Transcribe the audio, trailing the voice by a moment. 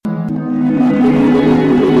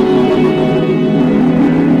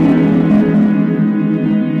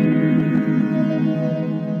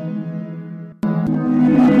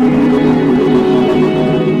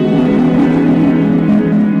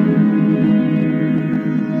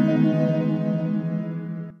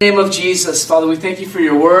In the name of Jesus, Father, we thank you for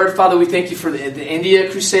your word. Father, we thank you for the India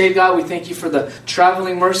crusade, God. We thank you for the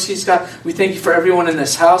traveling mercies, God. We thank you for everyone in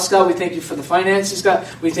this house, God. We thank you for the finances, God.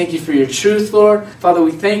 We thank you for your truth, Lord. Father,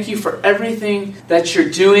 we thank you for everything that you're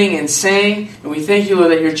doing and saying. And we thank you, Lord,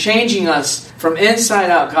 that you're changing us from inside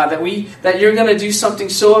out, God. That you're going to do something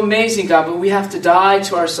so amazing, God. But we have to die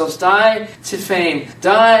to ourselves, die to fame,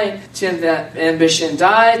 die to ambition,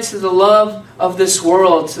 die to the love of this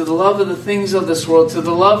world, to the love of the things of this world, to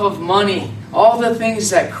the love of money. All the things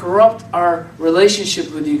that corrupt our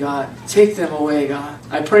relationship with you, God. Take them away, God.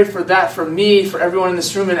 I pray for that for me, for everyone in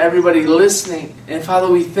this room, and everybody listening. And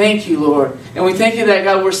Father, we thank you, Lord. And we thank you that,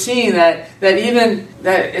 God, we're seeing that even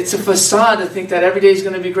that it's a facade to think that every day is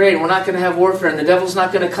going to be great. And we're not going to have warfare. And the devil's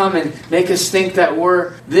not going to come and make us think that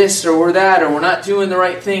we're this or we're that, or we're not doing the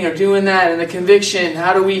right thing or doing that. And the conviction,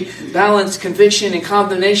 how do we balance conviction and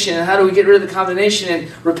condemnation? And how do we get rid of the condemnation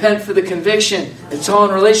and repent for the conviction? It's all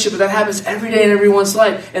in relationship, but that happens every day in everyone's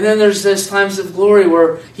life. And then there's those times of glory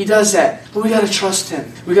where he does that. But we got to trust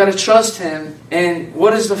him. We got to trust him. And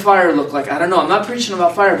what does the fire look like? I don't know. I'm not preaching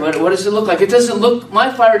about fire, but what does it look like?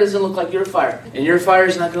 My fire doesn't look like your fire. And your fire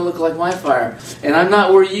is not going to look like my fire. And I'm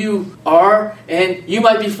not where you are. And you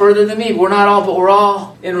might be further than me. We're not all, but we're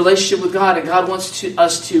all in relationship with God. And God wants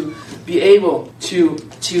us to be able to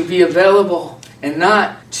be available and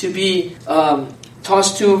not to be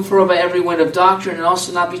tossed to and fro by every wind of doctrine, and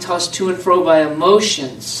also not be tossed to and fro by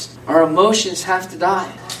emotions. Our emotions have to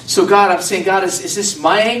die. So God, I'm saying, God, is this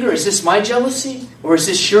my anger? Is this my jealousy? Or is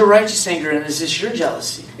this your righteous anger and is this your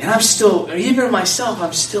jealousy? And I'm still, even myself,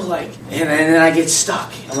 I'm still like, and then I get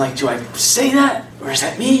stuck. I'm like, do I say that? Or is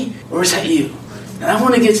that me? Or is that you? And I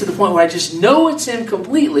want to get to the point where I just know it's him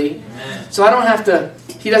completely. So I don't have to,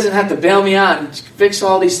 he doesn't have to bail me out and fix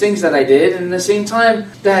all these things that I did. And at the same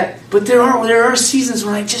time, but there are seasons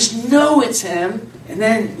when I just know it's him. And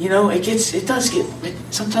then,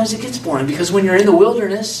 sometimes it gets boring. Because when you're in the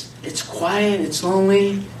wilderness, it's quiet, it's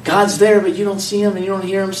lonely. God's there, but you don't see him and you don't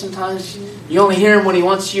hear him sometimes. You only hear him when he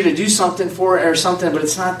wants you to do something for it or something, but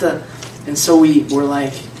it's not and so we're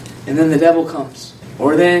like, and then the devil comes.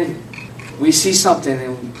 Or then we see something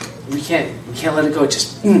and we can't let it go. It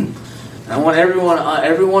just, I want every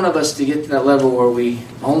one of us to get to that level where we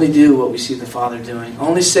only do what we see the Father doing.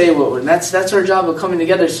 Only say what we're... That's our job of coming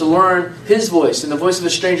together, is to learn his voice. And the voice of a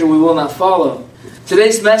stranger we will not follow.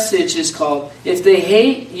 Today's message is called, If They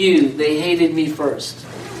Hate You, They Hated Me First.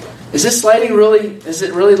 Is this lighting is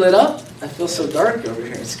it really lit up? I feel so dark over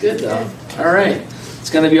here. It's good though. All right. It's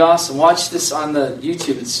going to be awesome. Watch this on the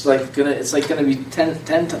YouTube. It's like going to be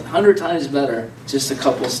 100 times better. Just a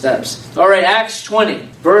couple steps. All right, Acts 20,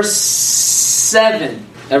 verse 7.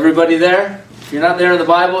 Everybody there? If you're not there in the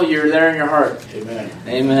Bible, you're there in your heart. Amen.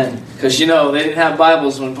 Amen. Because they didn't have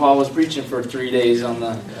Bibles when Paul was preaching for 3 days on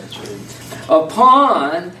the... That's right.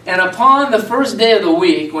 Upon the first day of the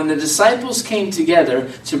week, when the disciples came together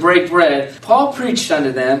to break bread, Paul preached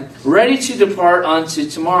unto them, ready to depart unto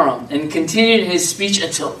tomorrow, and continued his speech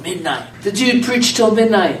until midnight. The dude preached till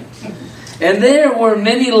midnight. And there were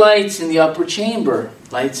many lights in the upper chamber.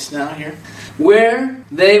 Lights down here. Where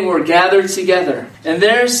they were gathered together. And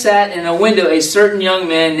there sat in a window a certain young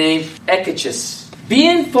man named Echechus,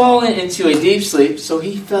 being fallen into a deep sleep, so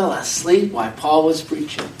he fell asleep while Paul was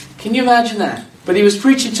preaching. Can you imagine that? But he was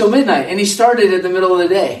preaching till midnight, and he started at the middle of the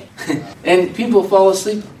day. And people fall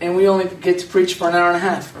asleep, and we only get to preach for an hour and a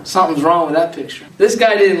half. Something's wrong with that picture. This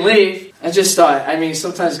guy didn't leave. I just thought,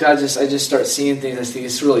 sometimes I just start seeing things. I think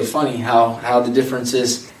it's really funny how the difference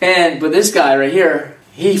is. But this guy right here,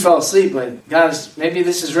 he fell asleep, but maybe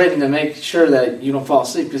this is written to make sure that you don't fall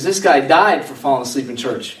asleep, because this guy died for falling asleep in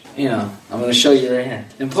church. I'm going to show you right here.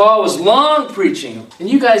 And Paul was long preaching. And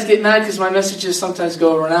you guys get mad because my messages sometimes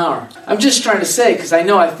go over an hour. I'm just trying to say, because I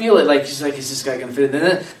know I feel it, like, is this guy going to fit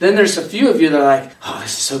it? Then there's a few of you that are like, oh,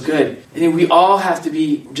 this is so good. And we all have to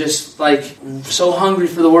be just like so hungry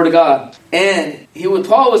for the Word of God. And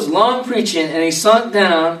Paul was long preaching, and he sunk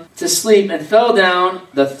down to sleep and fell down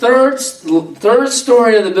the third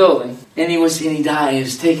story of the building. And he died. He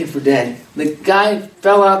was taken for dead. The guy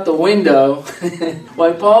fell out the window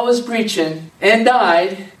while Paul was preaching and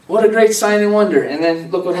died. What a great sign and wonder. And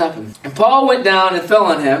then look what happened. And Paul went down and fell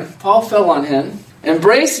on him. Paul fell on him,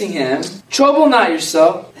 embracing him, Trouble not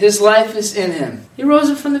yourself. His life is in him. He rose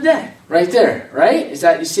up from the dead. Right there, right? Is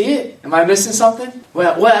that, you see it? Am I missing something?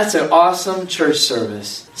 Well, that's an awesome church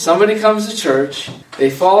service. Somebody comes to church, they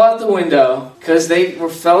fall out the window because they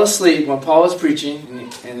fell asleep when Paul was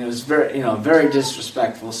preaching, and it was very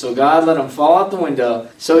disrespectful. So God let them fall out the window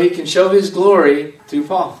so he can show his glory through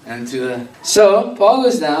Paul. So Paul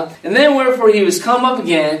goes down, and then wherefore he was come up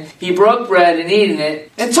again, he broke bread and eating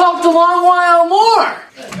it, and talked a long while more.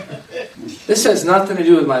 This has nothing to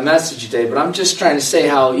do with my message today, but I'm just trying to say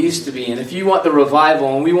how it used to be. And if you want the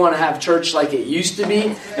revival, and we want to have church like it used to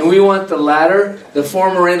be, and we want the latter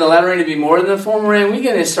rain to be more than the former rain, we're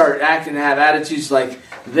going to start acting and have attitudes like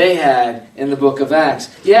they had in the book of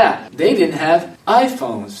Acts. Yeah, they didn't have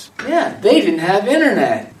iPhones. Yeah, they didn't have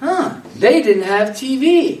internet. They didn't have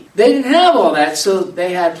TV. They didn't have all that, so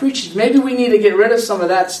they had preaching. Maybe we need to get rid of some of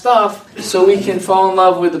that stuff so we can fall in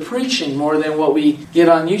love with the preaching more than what we get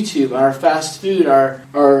on YouTube, our fast food, our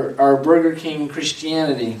Burger King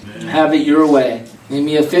Christianity. Amen. Have it your way. Give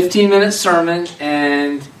me a 15-minute sermon,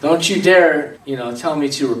 and don't you dare, tell me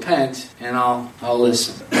to repent, and I'll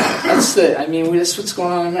listen. That's what's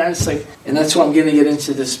going on in there. It's like, and that's what I'm going to get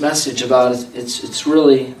into this message about. It's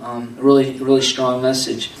really, really strong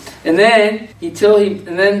message. And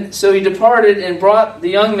then so he departed and brought the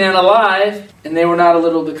young man alive, and they were not a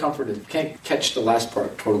little bit comforted. Can't catch the last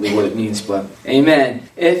part totally what it means, but amen.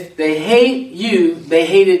 If they hate you, they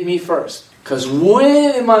hated me first. Because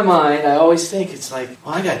when in my mind, I always think it's like,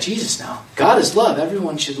 well, I got Jesus now. God is love.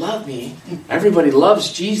 Everyone should love me. Everybody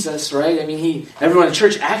loves Jesus, right? Everyone in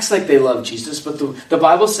church acts like they love Jesus, but the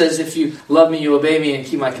Bible says, if you love me, you obey me and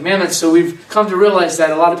keep my commandments. So we've come to realize that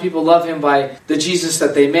a lot of people love him by the Jesus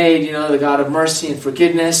that they made, the God of mercy and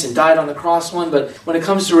forgiveness and died on the cross one. But when it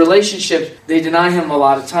comes to relationship, they deny him a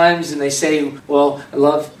lot of times, and they say, well, I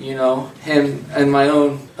love, him and my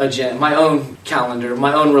own agenda, my own calendar,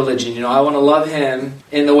 my own religion. I want to love him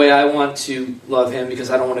in the way I want to love him because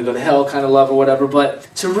I don't want to go to hell kind of love or whatever. But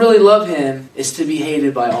to really love him is to be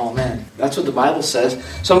hated by all men. That's what the Bible says.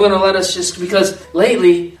 So I'm going to let us because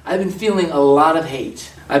lately I've been feeling a lot of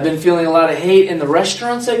hate. I've been feeling a lot of hate in the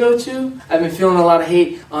restaurants I go to. I've been feeling a lot of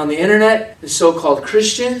hate on the internet, the so-called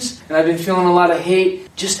Christians. And I've been feeling a lot of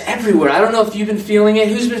hate just everywhere. I don't know if you've been feeling it.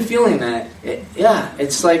 Who's been feeling that?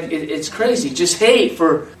 It's like, it's crazy. Just hate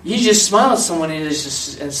you just smile at someone and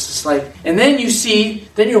it's just like, and then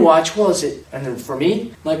you watch, well, is it, and then for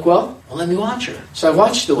me, I'm like, well, let me watch her. So I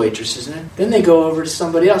watch the waitresses, and then they go over to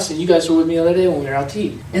somebody else, and you guys were with me the other day when we were out to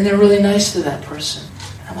eat. And they're really nice to that person.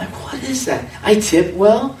 I'm like, what is that? I tip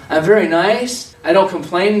well. I'm very nice. I don't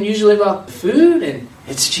complain usually about the food, and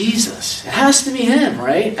it's Jesus. It has to be him,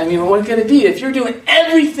 right? What could it be? If you're doing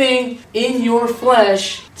everything in your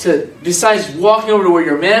flesh besides walking over to where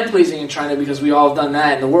you're man-pleasing and trying to, because we all have done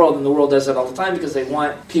that in the world, and the world does that all the time because they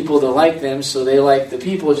want people to like them, so they like the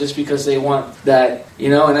people just because they want that,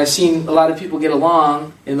 and I've seen a lot of people get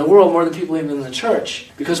along in the world more than people even in the church.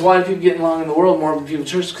 Because why do people get along in the world more than people in the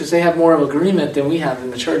church? Because they have more of agreement than we have in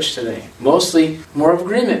the church today. Mostly more of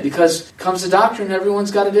agreement, because comes to doctrine, everyone's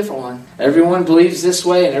got a different one. Everyone believes this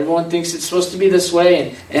way, and everyone thinks it's supposed to be this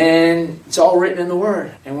way, and it's all written in the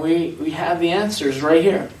Word. And we have the answers right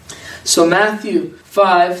here. So Matthew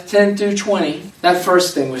 5:10 through 20. That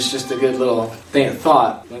first thing was just a good little thing of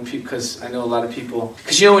thought. Because I know a lot of people...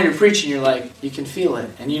 Because when you're preaching, you're like, you can feel it.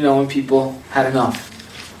 And when people had enough.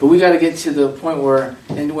 But we got to get to the point where...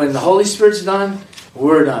 And when the Holy Spirit's done,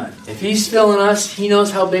 we're done. If he's filling us, he knows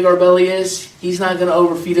how big our belly is. He's not going to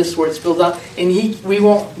overfeed us where it's filled out. And we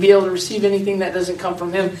won't be able to receive anything that doesn't come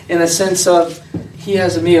from him. In the sense of, he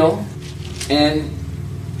has a meal, and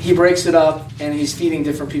he breaks it up, and he's feeding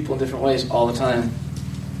different people in different ways all the time.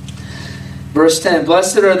 Verse 10,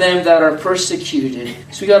 blessed are them that are persecuted.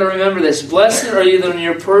 So we got to remember this. Blessed are you when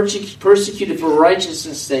you're persecuted for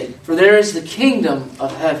righteousness' sake, for there is the kingdom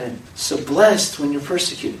of heaven. So blessed when you're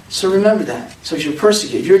persecuted. So remember that. So if you're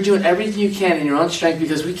persecuted, you're doing everything you can in your own strength,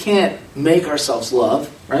 because we can't make ourselves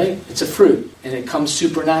love, right? It's a fruit, and it comes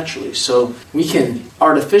supernaturally. So we can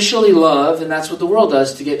artificially love, and that's what the world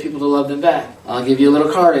does to get people to love them back. I'll give you a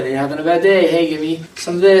little card, and you're having a bad day. Hey, give me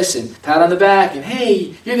some of this, and pat on the back, and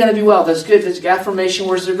hey, you're going to be well. That's good. That's affirmation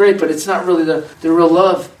words are great, but it's not really the real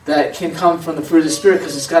love that can come from the fruit of the Spirit,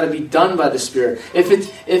 because it's got to be done by the Spirit.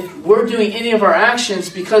 If we're doing any of our actions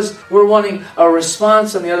because we're wanting a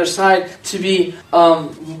response on the other side to be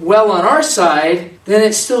well on our side, then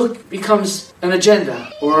it still becomes an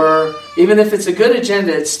agenda or Even if it's a good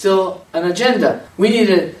agenda, it's still an agenda. We need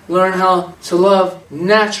to learn how to love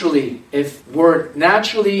naturally. If we're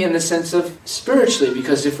naturally in the sense of spiritually,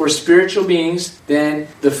 because if we're spiritual beings, then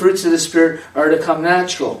the fruits of the Spirit are to come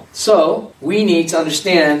natural. So, we need to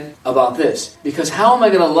understand about this. Because how am I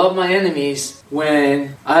going to love my enemies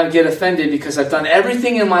when I get offended because I've done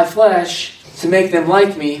everything in my flesh to make them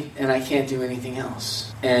like me and I can't do anything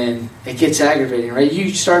else? And it gets aggravating, right?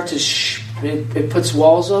 You start to it puts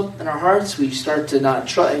walls up in our hearts. We start to not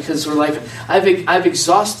try because we're like, I've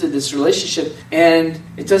exhausted this relationship, and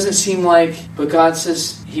it doesn't seem like. But God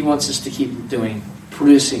says He wants us to keep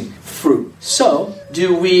producing fruit. So,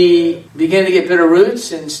 do we begin to get bitter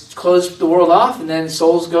roots and close the world off, and then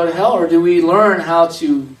souls go to hell, or do we learn how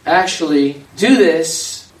to actually do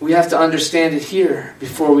this? We have to understand it here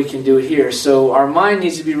before we can do it here. So our mind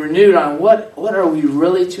needs to be renewed on what are we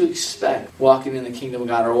really to expect walking in the kingdom of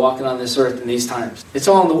God or walking on this earth in these times. It's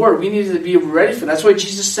all in the Word. We need to be ready for that. That's why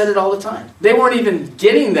Jesus said it all the time. They weren't even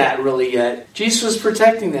getting that really yet. Jesus was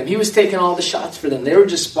protecting them. He was taking all the shots for them. They were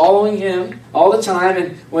just following Him all the time.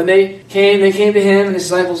 And when they came to Him and His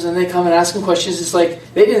disciples, and they come and ask Him questions. It's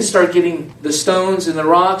like they didn't start getting the stones and the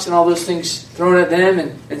rocks and all those things thrown at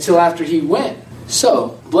them until after He went.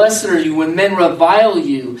 So, blessed are you when men revile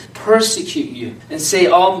you, persecute you, and say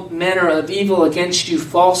all manner of evil against you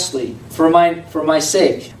falsely for my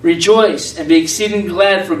sake. Rejoice and be exceeding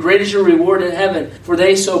glad, for great is your reward in heaven, for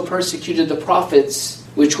they so persecuted the prophets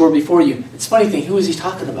which were before you. It's a funny thing, who is he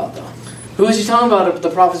talking about though? Who is he talking about, the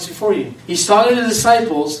prophets before you? He's talking to the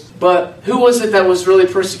disciples, but who was it that was really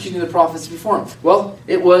persecuting the prophets before him? Well,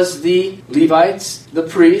 it was the Levites, the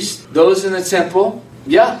priests, those in the temple.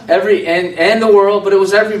 Yeah, and the world, but it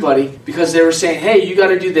was everybody, because they were saying, hey, you got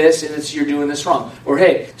to do this, and you're doing this wrong. Or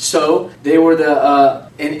hey, so they were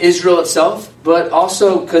in Israel itself, but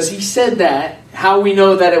also because he said that. How we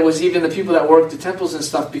know that it was even the people that worked the temples and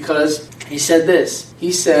stuff, because he said this.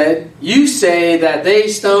 He said, you say that they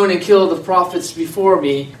stoned and killed the prophets before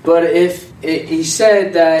me, but he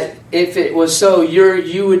said that if it was so,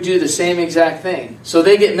 you would do the same exact thing. So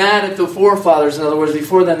they get mad at the forefathers, in other words,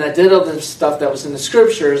 before them, that did all the stuff that was in the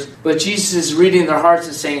scriptures, but Jesus is reading their hearts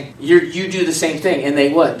and saying, you do the same thing. And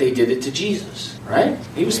they what? They did it to Jesus, right?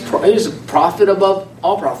 He was a prophet above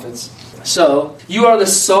all prophets. So, you are the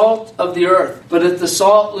salt of the earth. But if the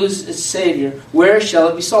salt loses its Savior, where shall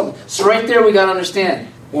it be salted? So right there we got to understand.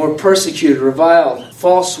 When we're persecuted, reviled,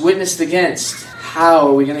 false witnessed against, how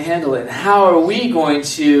are we going to handle it? And how are we going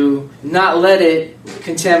to not let it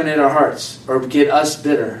contaminate our hearts, or get us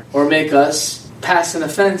bitter, or make us pass an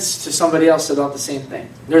offense to somebody else about the same thing?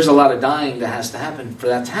 There's a lot of dying that has to happen for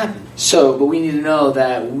that to happen. So, but we need to know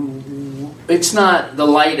that it's not the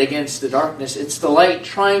light against the darkness. It's the light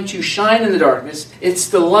trying to shine in the darkness. It's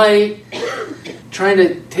the light trying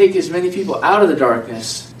to take as many people out of the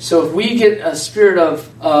darkness. So if we get a spirit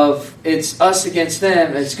of it's us against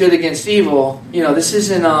them, it's good against evil, this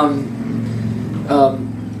isn't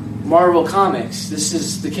Marvel Comics. This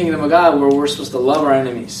is the kingdom of God, where we're supposed to love our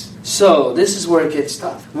enemies. So, this is where it gets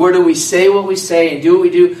tough. Where do we say what we say and do what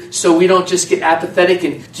we do, so we don't just get apathetic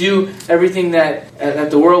and do everything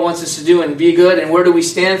that the world wants us to do and be good? And where do we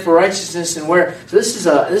stand for righteousness? And where?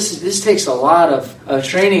 So this takes a lot of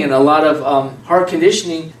training and a lot of heart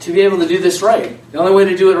conditioning to be able to do this right. The only way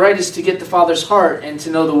to do it right is to get the Father's heart and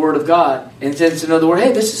to know the Word of God, and then to know the Word.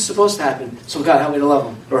 Hey, this is supposed to happen. So God, help me to love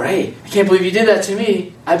Him. Or hey, I can't believe you did that to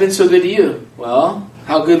me. I've been so good to you. Well,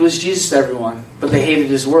 how good was Jesus to everyone? But they hated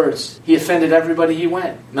His words. He offended everybody He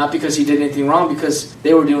went. Not because He did anything wrong, because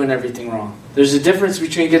they were doing everything wrong. There's a difference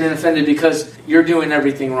between getting offended because you're doing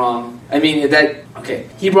everything wrong.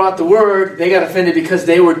 He brought the Word, they got offended because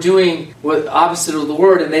they were doing what opposite of the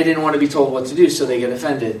Word, and they didn't want to be told what to do, so they get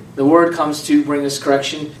offended. The Word comes to bring us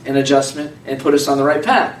correction and adjustment and put us on the right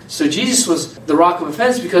path. So Jesus was the rock of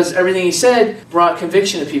offense because everything He said brought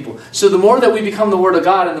conviction to people. So the more that we become the Word of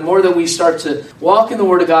God, and the more that we start to walk in the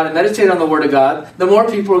Word of God and meditate on the Word of God, the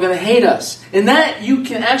more people are going to hate us. And that, you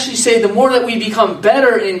can actually say, the more that we become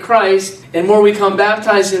better in Christ, and more we become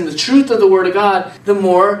baptized in the truth of the Word of God, the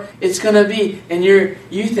more it's going to be. And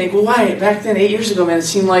you think, well, why? Back then, 8 years ago, man, it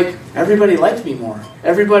seemed like everybody liked me more.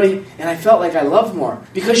 And I felt like I loved more.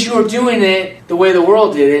 Because you were doing it the way the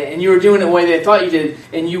world did it, and you were doing it the way they thought you did,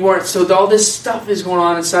 and you weren't. So all this stuff is going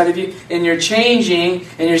on inside of you, and you're changing,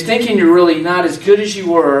 and you're thinking you're really not as good as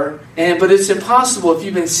you were. But it's impossible. If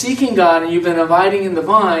you've been seeking God and you've been abiding in the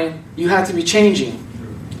vine, you have to be changing.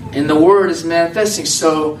 And the Word is manifesting.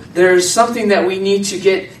 So there's something that we need to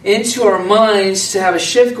get into our minds to have a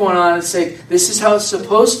shift going on and say, this is how it's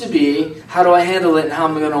supposed to be. How do I handle it, and how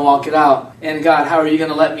am I going to walk it out? And God, how are you going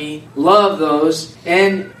to let me love those?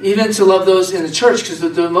 And even to love those in the church, because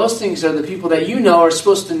most things are the people that you know are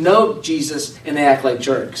supposed to know Jesus and they act like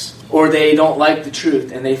jerks. Or they don't like the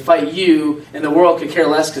truth and they fight you, and the world could care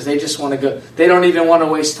less because they just want to go. They don't even want to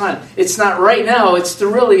waste time. It's not right now. It's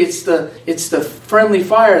the friendly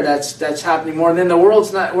fire that's happening more. And then the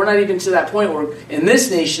world's not. We're not even to that point where, in this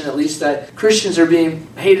nation at least, that Christians are being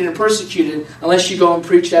hated and persecuted. Unless you go and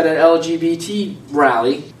preach at an LGBT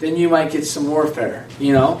rally, then you might get some warfare.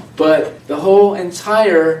 But the whole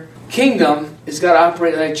entire kingdom has got to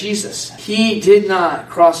operate like Jesus. He did not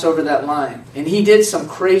cross over that line. And he did some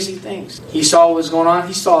crazy things. He saw what was going on.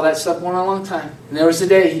 He saw that stuff going on a long time. And there was a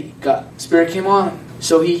day Spirit came on him.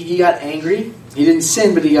 So he got angry. He didn't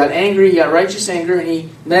sin, but he got angry. He got righteous anger. And he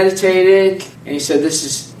meditated. And he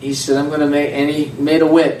said, I'm going to make... And he made a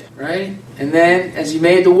whip, right? And then, as he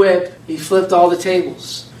made the whip, he flipped all the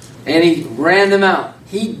tables. And he ran them out.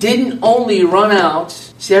 He didn't only run out.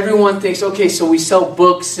 See, everyone thinks, okay, so we sell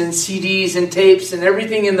books and CDs and tapes and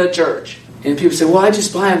everything in the church. And people say, well, I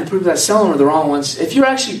just buy them. The people that sell them are the wrong ones. If you're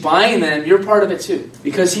actually buying them, you're part of it too.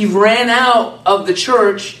 Because he ran out of the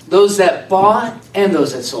church, those that bought and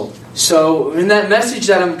those that sold. So in that message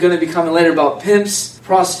that I'm going to be coming later about pimps,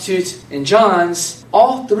 prostitutes, and Johns,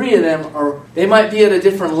 all three of them they might be at a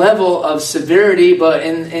different level of severity, but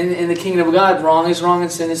in the kingdom of God, wrong is wrong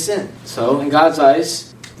and sin is sin. So in God's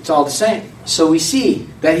eyes, it's all the same. So we see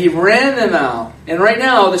that he ran them out. And right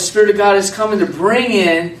now, the Spirit of God is coming to bring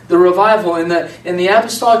in the revival. And the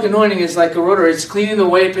apostolic anointing is like a rotary. It's cleaning the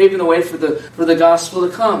way, paving the way for the gospel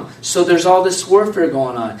to come. So there's all this warfare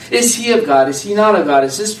going on. Is he of God? Is he not of God?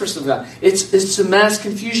 Is this person of God? It's a mass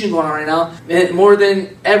confusion going on right now. And more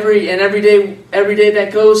than every day that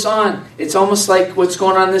goes on, it's almost like what's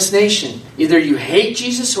going on in this nation. Either you hate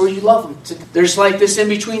Jesus or you love him. There's like this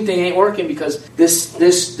in-between thing ain't working, because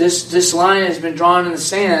this line has been drawn in the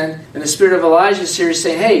sand, and the spirit of Elijah is here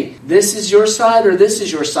saying, hey, this is your side or this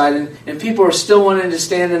is your side, and people are still wanting to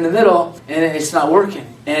stand in the middle, and it's not working.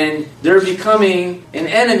 And they're becoming an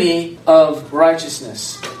enemy of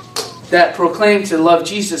righteousness that proclaim to love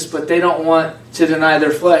Jesus, but they don't want to deny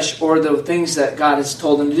their flesh or the things that God has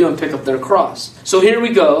told them to do and pick up their cross. So here we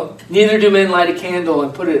go. Neither do men light a candle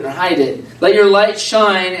and put it and hide it. Let your light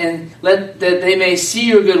shine, and let that they may see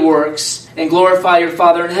your good works and glorify your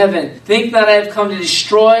Father in heaven. Think not I have come to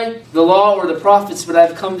destroy the law or the prophets, but I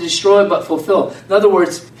have come to destroy but fulfill. In other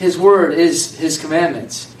words, his word is his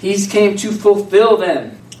commandments. He came to fulfill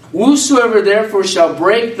them. Whosoever therefore shall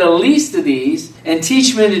break the least of these and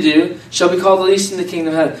teach men to do shall be called the least in the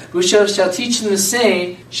kingdom of heaven. Whosoever shall teach them the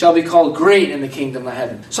same shall be called great in the kingdom of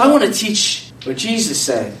heaven. So I want to teach what Jesus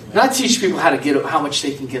said. Not teach people how much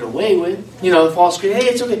they can get away with. The false creed. Hey,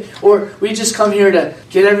 it's okay. Or we just come here to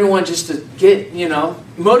get everyone just to get,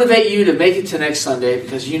 motivate you to make it to next Sunday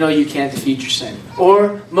because you can't defeat your sin.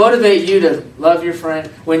 Or motivate you to love your friend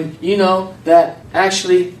when you know that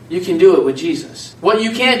actually you can do it with Jesus. What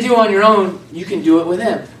you can't do on your own, you can do it with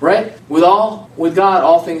him, right? With God,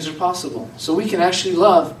 all things are possible. So we can actually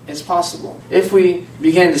love as possible if we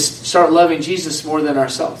begin to start loving Jesus more than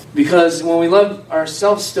ourselves. Because when we love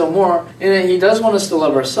ourselves still more, and he does want us to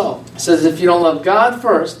love ourselves. It says if you don't love God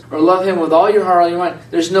first, or love him with all your heart, all your mind,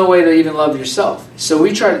 there's no way to even love yourself. So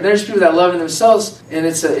there's people that love themselves, and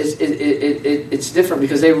it's different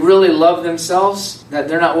because they really love themselves, that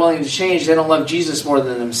they're not willing to change. They don't love Jesus more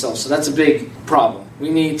than themselves. So that's a big problem. We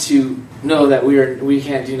need to know that we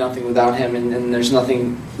can't do nothing without him, and there's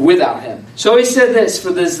nothing without him. So he said this,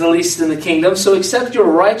 for this is the least in the kingdom. So except your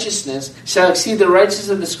righteousness shall exceed the righteousness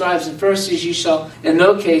of the scribes and Pharisees, you shall in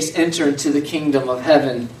no case enter into the kingdom of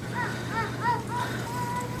heaven.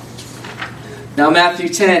 Now Matthew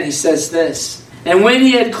 10, he says this. And when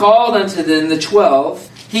he had called unto them the 12,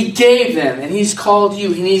 he gave them, and he's called you,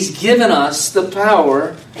 and he's given us the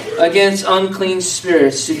power against unclean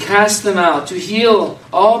spirits, to cast them out, to heal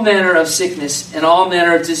all manner of sickness and all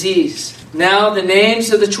manner of disease. Now the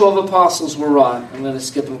names of the 12 apostles were wrought. I'm going to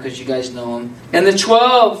skip them because you guys know them. And the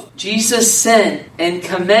 12 Jesus sent and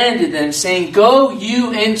commanded them, saying, go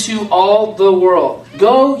you into all the world.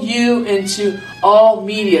 Go you into all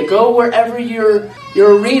media. Go wherever your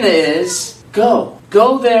arena is. Go.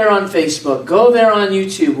 Go there on Facebook. Go there on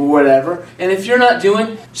YouTube or whatever. And if you're not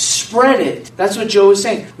doing, spread it. That's what Joe was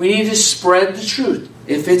saying. We need to spread the truth.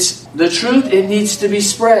 If it's the truth, it needs to be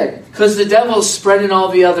spread. Because the devil's spreading all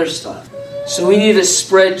the other stuff. So we need to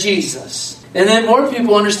spread Jesus. And then more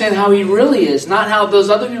people understand how he really is. Not how those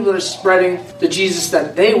other people are spreading the Jesus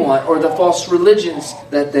that they want or the false religions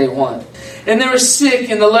that they want. And they were sick,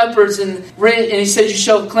 and the lepers, and he said, you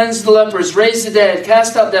shall cleanse the lepers, raise the dead,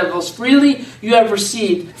 cast out devils. Freely you have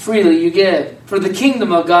received, freely you give. For the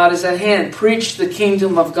kingdom of God is at hand. Preach the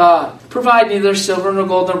kingdom of God. Provide neither silver nor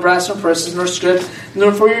gold nor brass nor purses nor scrip,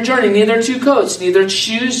 nor for your journey, neither 2 coats, neither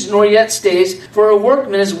shoes nor yet stays, for a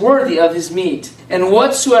workman is worthy of his meat. And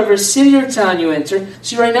whatsoever city or town you enter,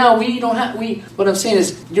 see right now what I'm saying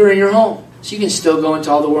is you're in your home. So you can still go into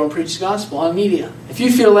all the world and preach the gospel on media. If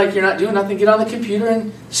you feel like you're not doing nothing, get on the computer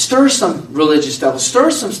and stir some religious stuff. Stir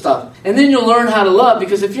some stuff. And then you'll learn how to love.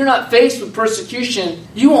 Because if you're not faced with persecution,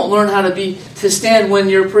 you won't learn how to stand when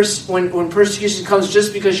when persecution comes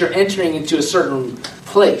just because you're entering into a certain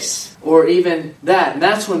place. Or even that. And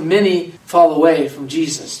that's when many fall away from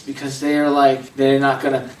Jesus. Because they're not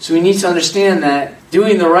going to. So we need to understand that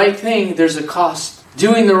doing the right thing, there's a cost.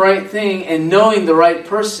 Doing the right thing and knowing the right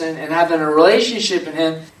person and having a relationship in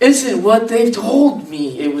Him isn't what they've told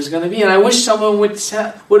me it was going to be. And I wish someone would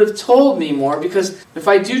have told me more, because if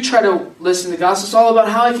I do try to listen to the gospel, it's all about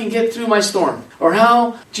how I can get through my storm or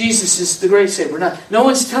how Jesus is the great Savior. No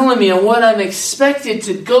one's telling me on what I'm expected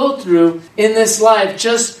to go through in this life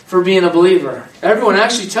just for being a believer. Everyone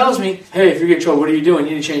actually tells me, hey, if you get in trouble, what are you doing?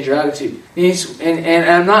 You need to change your attitude. And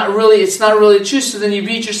I'm not really, it's not really true. So then you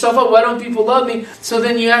beat yourself up. Why don't people love me? So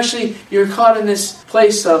then you're caught in this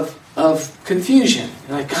place of confusion.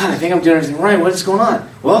 You're like, God, I think I'm doing everything right. What is going on?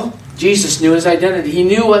 Well, Jesus knew His identity. He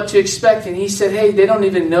knew what to expect. And He said, hey, they don't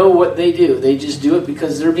even know what they do. They just do it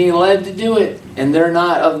because they're being led to do it. And they're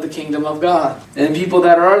not of the kingdom of God. And people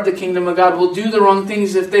that are of the kingdom of God will do the wrong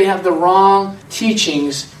things if they have the wrong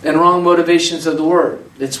teachings and wrong motivations of the Word.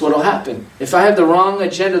 That's what will happen. If I have the wrong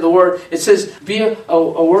agenda of the Word, it says, be a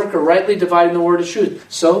worker rightly dividing the Word of truth.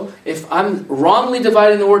 So, if I'm wrongly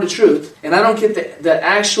dividing the Word of truth, and I don't get the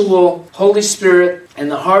actual Holy Spirit and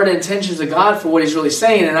the heart intentions of God for what He's really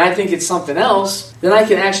saying, and I think it's something else, then I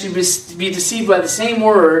can actually be deceived by the same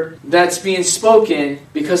Word that's being spoken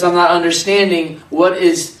because I'm not understanding what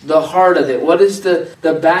is the heart of it. What is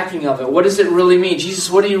the backing of it? What does it really mean?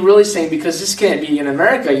 Jesus, what are you really saying? Because this can't be in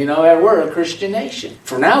America, we're a Christian nation.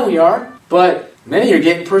 For now we are, but many are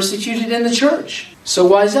getting persecuted in the church. So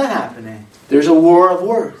why is that happening? There's a war of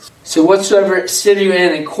words. So whatsoever city you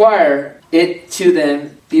in, inquire it to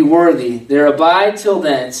them, be worthy. There abide till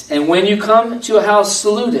thence. And when you come to a house,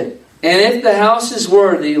 salute it. And if the house is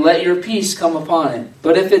worthy, let your peace come upon it.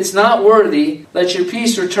 But if it's not worthy, let your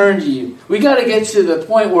peace return to you. We got to get to the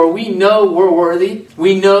point where we know we're worthy.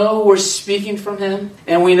 We know we're speaking from Him.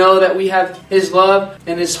 And we know that we have His love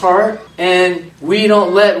and His heart. And we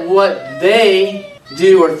don't let what they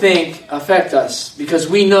do or think affect us. Because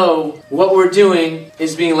we know what we're doing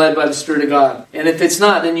is being led by the Spirit of God. And if it's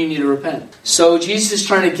not, then you need to repent. So Jesus is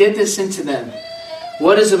trying to get this into them.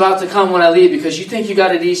 What is about to come when I leave? Because you think you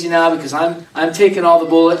got it easy now because I'm taking all the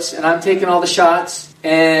bullets and I'm taking all the shots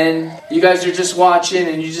and you guys are just watching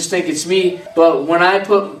and you just think it's me. But when I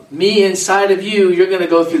put me inside of you, you're going to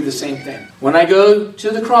go through the same thing. When I go to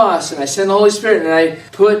the cross and I send the Holy Spirit and I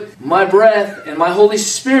put my breath and my Holy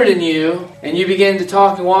Spirit in you and you begin to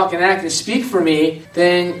talk and walk and act and speak for me,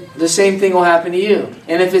 then the same thing will happen to you.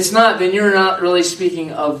 And if it's not, then you're not really speaking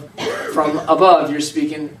from above. You're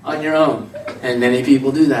speaking on your own. And many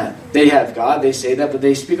people do that. They have God, they say that, but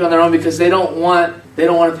they speak on their own because they don't want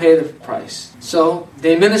to pay the price. So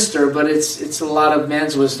they minister, but it's a lot of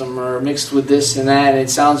man's wisdom or mixed with this and that. And it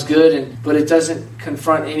sounds good, but it doesn't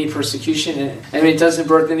confront any persecution. It doesn't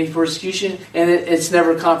birth any persecution, and it's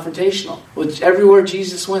never confrontational. Which everywhere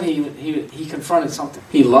Jesus went, he confronted something.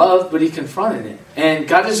 He loved, but he confronted it. And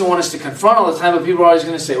God doesn't want us to confront all the time, but people are always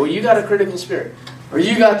going to say, well, you got a critical spirit. Or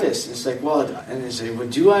you got this. And it's like, well, and they say, well,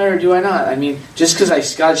 do I or do I not? I mean, just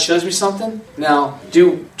because God shows me something? Now,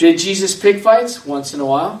 did Jesus pick fights? Once in a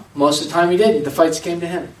while. Most of the time he didn't. The fights came to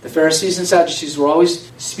him. The Pharisees and Sadducees were always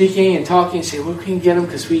speaking and talking and saying, well, we can get him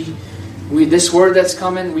because we this word that's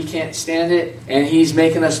coming, we can't stand it. And he's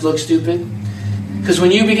making us look stupid. Because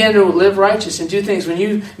when you begin to live righteous and do things, when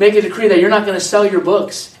you make a decree that you're not going to sell your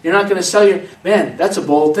books, you're not going to sell man, that's a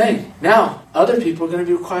bold thing. Now, other people are going to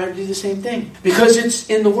be required to do the same thing. Because it's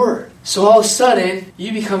in the Word. So all of a sudden,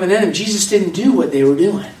 you become an enemy. Jesus didn't do what they were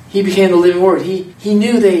doing. He became the living Word. He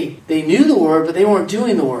knew they knew the Word, but they weren't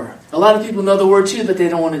doing the Word. A lot of people know the Word too, but they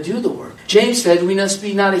don't want to do the Word. James said, we must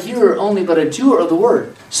be not a hearer only, but a doer of the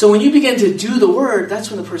Word. So when you begin to do the Word, that's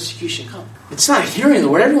when the persecution comes. It's not hearing the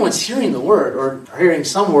Word. Everyone's hearing the Word, or hearing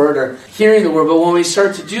some Word, or hearing the Word. But when we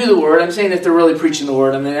start to do the Word, I'm saying if they're really preaching the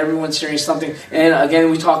Word, I mean, everyone's hearing something. And again,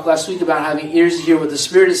 we talked last week about having ears to hear what the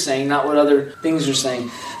Spirit is saying, not what other things are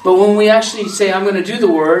saying. But when we actually say, I'm going to do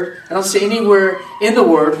the Word, I don't see anywhere in the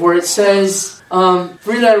Word where it says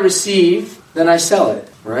freely I receive, then I sell it.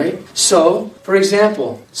 Right? So, for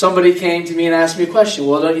example, somebody came to me and asked me a question.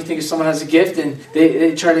 Well, don't you think if someone has a gift and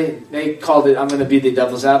they called it, I'm going to be the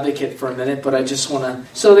devil's advocate for a minute, but I just want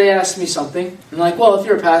to. So they asked me something. I'm like, well, if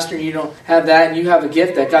you're a pastor and you don't have that and you have a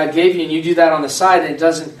gift that God gave you and you do that on the side and it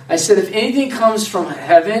doesn't. I said, if anything comes from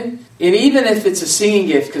heaven, and even if it's a singing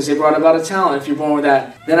gift because they brought about a talent, if you're born with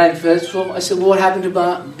that, then I said, well, what happened to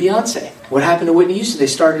Beyonce? What happened to Whitney Houston? They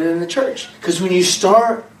started in the church. Because when you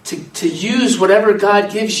start to use whatever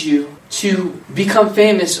God gives you to become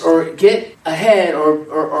famous or get ahead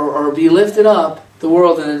or be lifted up, the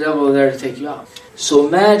world and the devil are there to take you out. So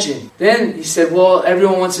imagine. Then he said, well,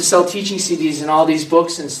 everyone wants to sell teaching CDs and all these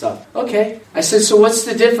books and stuff. Okay. I said, so what's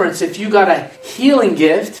the difference if you got a healing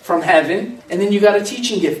gift from heaven and then you got a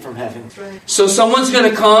teaching gift from heaven? Right. So someone's going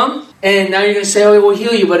to come and now you're going to say, oh, we'll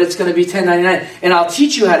heal you, but it's going to be $10.99. And I'll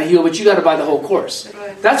teach you how to heal, but you got to buy the whole course.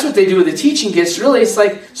 Right. That's what they do with the teaching gifts. Really, it's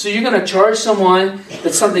like, so you're going to charge someone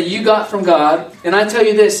that's something you got from God. And I tell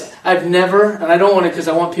you this, I've never, and I don't want to because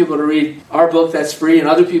I want people to read our book that's free and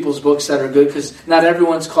other people's books that are good because not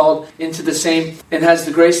everyone's called into the same and has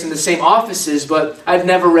the grace in the same offices, but I've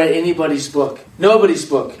never read anybody's book. Nobody's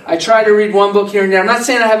book. I try to read one book here and there. I'm not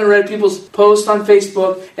saying I haven't read people's posts on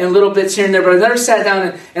Facebook and little bits here and there, but I've never sat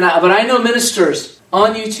down but I know ministers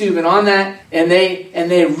on YouTube and on that, and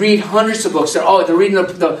they read hundreds of books. They're reading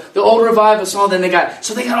the old revivals, all. Then they got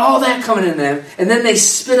all that coming in them, and then they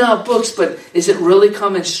spit out books. But is it really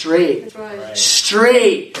coming straight,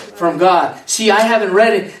 straight from God? See, I haven't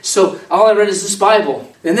read it, so all I read is this Bible.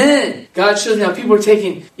 And then God shows me how people are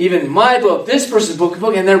taking even my book, this person's book,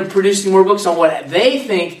 and they're producing more books on what they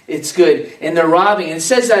think it's good, and they're robbing. And it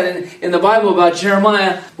says that in the Bible about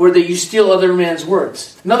Jeremiah, where you steal other man's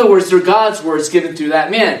words. In other words, they're God's words given through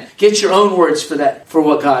that man. Get your own words for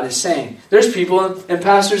what God is saying. There's people and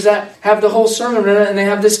pastors that have the whole sermon and they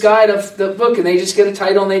have this guide of the book and they just get a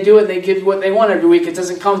title and they do it and they give what they want every week. It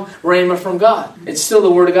doesn't come rhema from God. It's still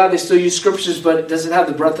the Word of God. They still use scriptures, but does it have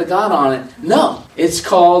the breath of God on it? No. It's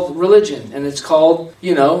called religion and it's called,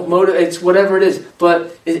 it's whatever it is.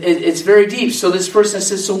 But it's very deep. So this person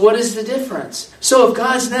says, so what is the difference? So if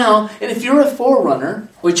God's now, and if you're a forerunner,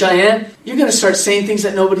 which I am, you're going to start saying things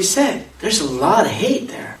that nobody said. There's a lot of hate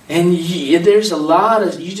there. And there's a lot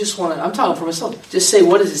of, you just want to, I'm talking for myself, just say,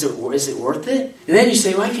 is it worth it? And then you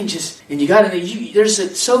say, well, I can just, and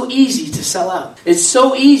it's so easy to sell out. It's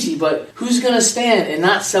so easy, but who's going to stand and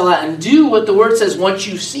not sell out and do what the Word says once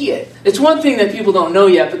you see it? It's one thing that people don't know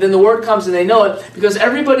yet, but then the Word comes and they know it because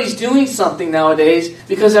everybody's doing something nowadays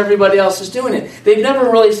because everybody else is doing it. They've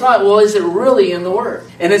never really thought, well, is it really in the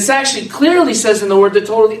Word? And it's actually clearly says in the Word the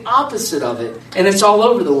totally opposite of it. And it's all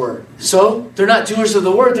over the Word. So, they're not doers of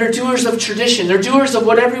the Word, they're doers of tradition. They're doers of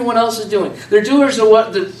what everyone else is doing. They're doers of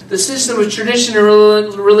what the system of tradition and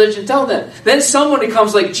religion tell them. Then somebody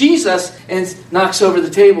comes like Jesus and knocks over the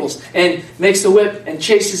tables and makes the whip and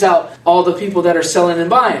chases out all the people that are selling and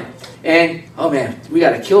buying. And, oh man, we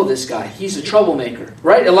got to kill this guy. He's a troublemaker.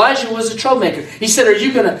 Right? Elijah was a troublemaker. He said,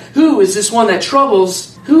 who is this one that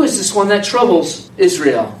troubles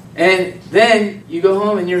Israel? And then you go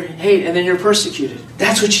home and you're hated and then you're persecuted.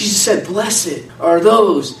 That's what Jesus said. Blessed are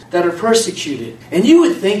those that are persecuted. And you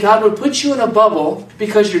would think God would put you in a bubble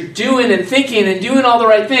because you're doing and thinking and doing all the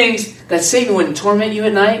right things, that Satan wouldn't torment you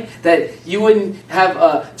at night, that you wouldn't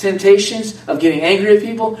have temptations of getting angry at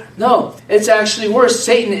people. No, it's actually worse.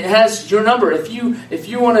 Satan has your number. If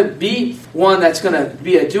you want to be one that's going to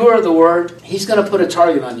be a doer of the Word, he's going to put a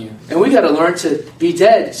target on you. And we got to learn to be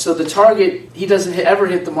dead. So the target, he doesn't ever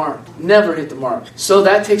hit the mark. Never hit the mark. So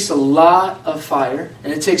that takes a lot of fire,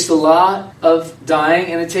 and it takes a lot of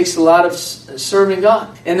dying, and it takes a lot of serving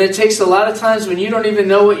God. And it takes a lot of times when you don't even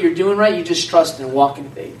know what you're doing right, you just trust and walk in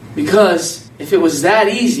faith. Because if it was that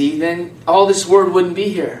easy, then all this Word wouldn't be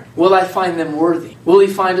here. Will I find them worthy? Will He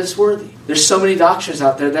find us worthy? There's so many doctrines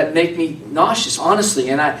out there that make me nauseous, honestly.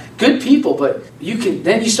 And good people, but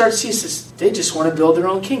then you start to see they just want to build their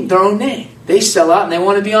own king, their own name. They sell out and they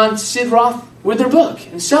want to be on Sid Roth with their book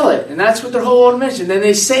and sell it. And that's what their whole automation. Then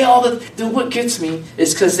they say what gets me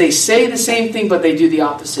is because they say the same thing, but they do the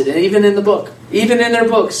opposite. And even in the book, even in their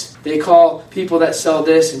books, they call people that sell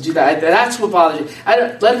this and do that. That's what bothers me. I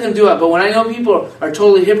don't let them do it. But when I know people are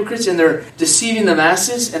totally hypocrites and they're deceiving the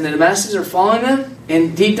masses and the masses are following them,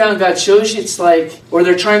 and deep down God shows you, it's like, or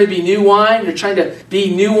they're trying to be new wine. They're trying to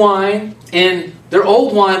be new wine. And they're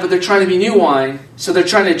old wine, but they're trying to be new wine. So they're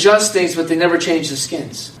trying to adjust things, but they never change the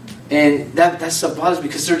skins. And that stuff bothers me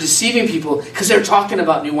because they're deceiving people because they're talking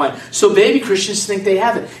about new wine. So baby Christians think they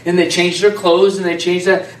have it. And they change their clothes and they change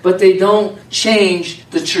that. But they don't change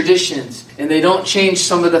the traditions. And they don't change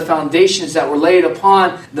some of the foundations that were laid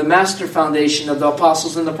upon the master foundation of the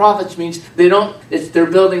apostles and the prophets. Means they're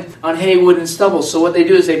building on hay, wood, and stubble. So what they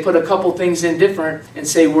do is they put a couple things in different and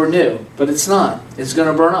say we're new. But it's not. It's going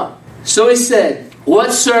to burn up. So he said,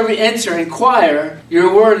 whatsoever enter, inquire,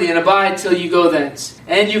 you're worthy, and abide till you go thence.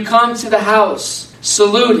 And you come to the house,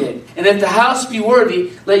 salute it. And if the house be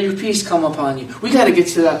worthy, let your peace come upon you. We got to get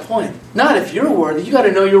to that point. Not if you're worthy. You got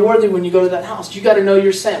to know you're worthy when you go to that house. You got to know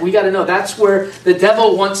you're sent. We got to know that's where the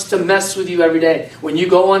devil wants to mess with you every day. When you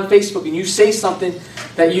go on Facebook and you say something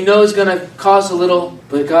that you know is going to cause a little,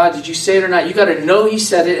 but God, did you say it or not? You got to know He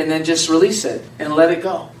said it and then just release it and let it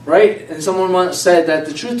go. Right? And someone once said that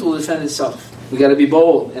the truth will defend itself. We got to be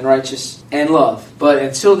bold and righteous and love. But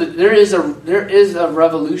until there is a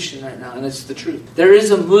revolution right now, and it's the truth. There is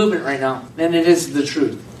a movement right now, and it is the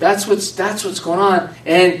truth. That's what's going on.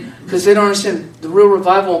 And because they don't understand, the real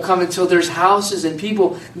revival won't come until there's houses and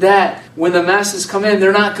people that, when the masses come in,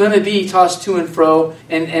 they're not going to be tossed to and fro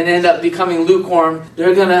and end up becoming lukewarm.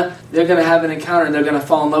 They're gonna have an encounter and they're gonna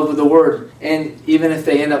fall in love with the Word. And even if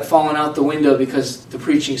they end up falling out the window because the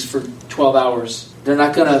preaching's for 12 hours, they're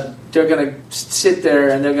going to sit there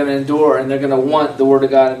and they're going to endure and they're going to want the Word of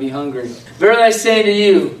God and be hungry. Verily I say to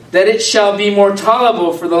you, that it shall be more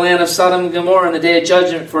tolerable for the land of Sodom and Gomorrah in the day of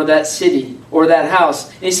judgment for that city or that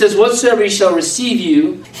house. And he says, whatsoever he shall receive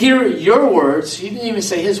you, hear your words. He didn't even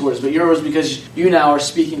say his words, but your words, because you now are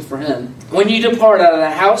speaking for him. When you depart out of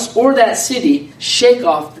that house or that city, shake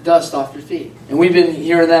off the dust off your feet. And we've been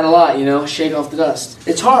hearing that a lot, shake off the dust.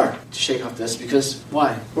 It's hard to shake off dust because,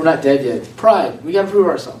 why? We're not dead yet. Pride. We got to prove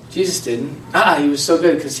ourselves. Jesus didn't. He was so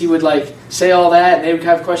good because he would say all that and they would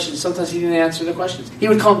have questions. Sometimes he didn't answer the questions. He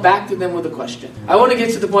would come back to them with a question. I want to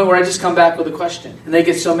get to the point where I just come back with a question. And they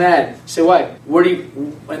get so mad. Say, why?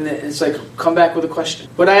 And it's like, come back with a question.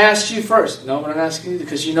 But I asked you first. No, but I'm asking you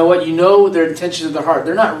because you know what? You know their intentions of their heart.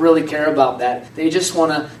 They're not really care about that. They just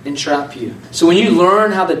want to entrap you. So when you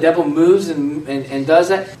learn how the devil moves and does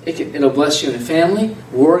that, it'll bless you in a family,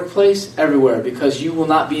 workplace, everywhere, because you will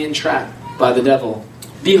not be entrapped by the devil.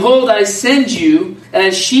 Behold, I send you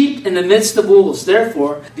as sheep in the midst of wolves.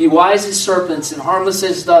 Therefore, be wise as serpents and harmless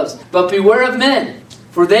as doves. But beware of men,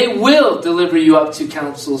 for they will deliver you up to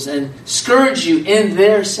councils and scourge you in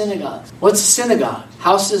their synagogues. What's a synagogue?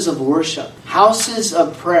 Houses of worship. Houses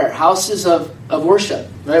of prayer. Houses of worship.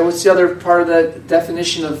 Right? What's the other part of the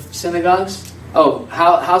definition of synagogues? Oh,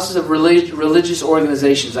 houses of religious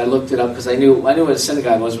organizations. I looked it up because I knew what a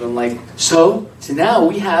synagogue was. But I'm like, so now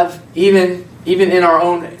we have even in our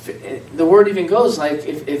own, the word even goes like,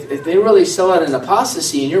 if they really sell out an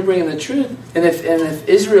apostasy and you're bringing the truth, and if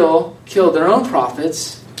Israel killed their own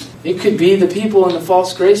prophets, it could be the people in the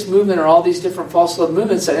false grace movement or all these different false love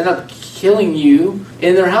movements that end up killing you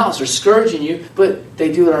in their house or scourging you, but they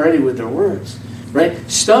do it already with their words, right?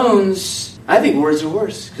 Stones. I think words are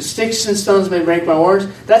worse. Because sticks and stones may break my words.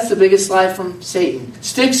 That's the biggest lie from Satan.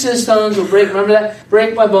 Sticks and stones will break, remember that?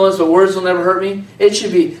 Break my bones, but words will never hurt me. It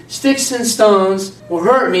should be, sticks and stones will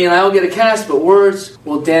hurt me and I will get a cast, but words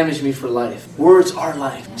will damage me for life. Words are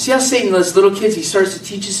life. See how Satan lets little kids, he starts to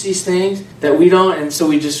teach us these things that we don't, and so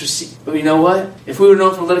we just receive. But you know what? If we would have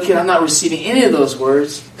known from a little kid, I'm not receiving any of those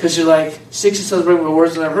words, because you're like, sticks and stones break my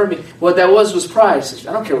words will never hurt me. What that was pride. Says,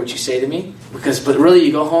 I don't care what you say to me. But really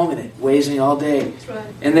you go home and it weighs on you all day. Right.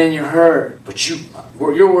 And then you're hurt. But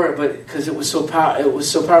you're worried, but because it was so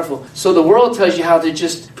powerful. So the world tells you how to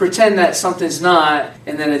just pretend that something's not,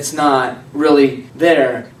 and then it's not really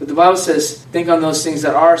there. But the Bible says, think on those things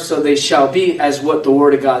that are, so they shall be, as what the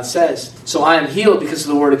Word of God says. So I am healed because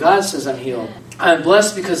the Word of God says I'm healed. I am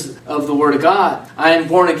blessed because of the Word of God. I am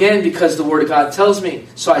born again because the Word of God tells me.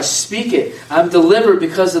 So I speak it. I'm delivered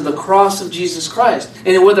because of the cross of Jesus Christ.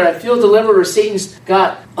 And whether I feel delivered or Satan's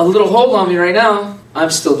got a little hold on me right now, I'm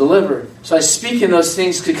still delivered. So I speak in those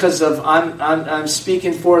things because of I'm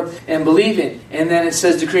speaking forth and believing. And then it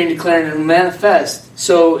says decree and declare and manifest.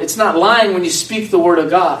 So it's not lying when you speak the Word of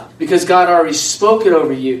God, because God already spoke it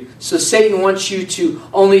over you. So Satan wants you to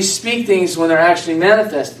only speak things when they're actually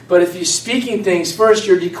manifested. But if you're speaking things first,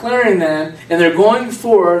 you're declaring them, and they're going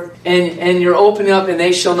forth, and you're opening up, and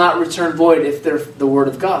they shall not return void if they're the Word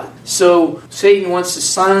of God. So Satan wants to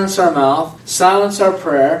silence our mouth, silence our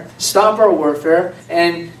prayer, stop our warfare,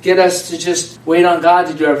 and get us to just wait on God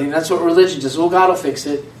to do everything. That's what religion does. Well, God will fix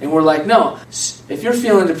it. And we're like, no. If you're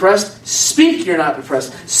feeling depressed, speak you're not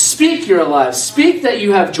depressed. Speak you're alive. Speak that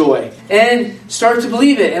you have joy. And start to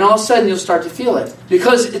believe it. And all of a sudden you'll start to feel it.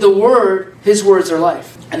 Because the Word, His words are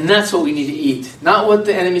life. And that's what we need to eat. Not what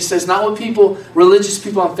the enemy says, not what religious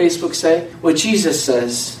people on Facebook say, what Jesus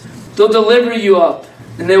says. They'll deliver you up,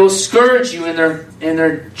 and they will scourge you in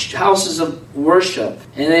their houses of worship.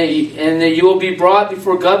 And you will be brought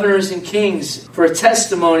before governors and kings for a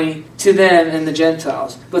testimony to them and the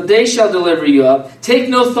Gentiles. But they shall deliver you up. Take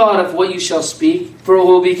no thought of what you shall speak, for it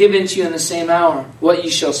will be given to you in the same hour what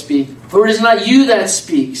you shall speak. For it is not you that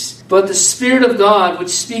speaks, but the Spirit of God which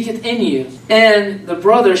speaketh in you. And the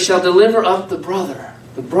brother shall deliver up the brother.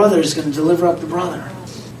 The brother is going to deliver up the brother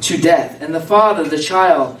to death. And the father, the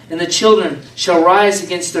child, and the children shall rise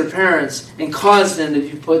against their parents and cause them to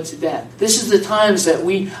be put to death. This is the times that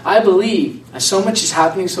I believe, so much is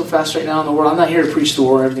happening so fast right now in the world. I'm not here to preach the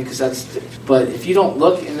war and everything, but if you don't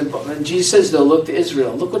look, and Jesus says they'll look to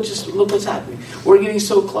Israel. Look what's happening. We're getting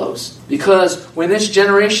so close. Because when this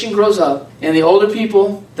generation grows up, and the older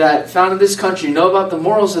people that founded this country know about the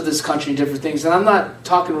morals of this country and different things, and I'm not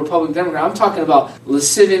talking Republican, Democrat, I'm talking about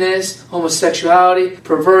lasciviousness, homosexuality,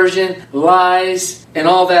 perversion, lies, and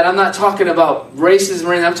all that. I'm not talking about racism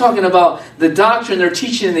or anything. I'm talking about the doctrine they're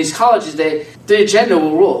teaching in these colleges. The agenda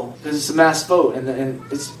will rule because it's a mass vote,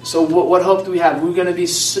 and so what hope do we have? We're going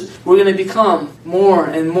to become more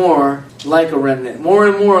and more like a remnant, more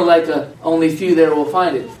and more like a only few there will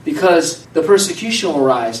find it, because the persecution will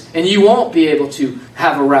rise, and you won't be able to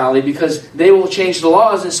have a rally because they will change the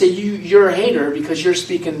laws and say you're a hater because you're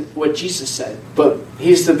speaking what Jesus said. But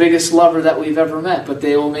He's the biggest lover that we've ever met. But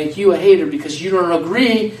they will make you a hater because you don't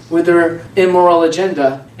agree with their immoral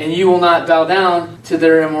agenda, and you will not bow down to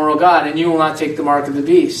their immoral God, and you will not take the mark of the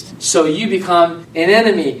beast. So you become an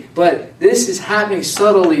enemy. But this is happening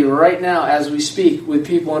subtly right now as we speak with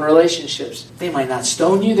people in relationships. They might not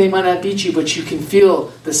stone you, they might not beat you, but you can feel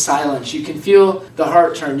the silence. You can feel the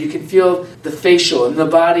heart turn. You can feel the facial and the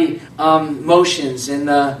body motions and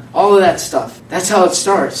all of that stuff. That's how it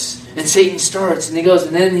starts. And Satan starts, and he goes,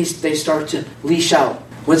 and then they start to leash out.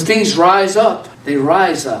 When things rise up, they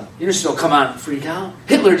rise up. You just don't come out and freak out.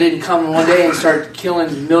 Hitler didn't come one day and start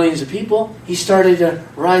killing millions of people. He started to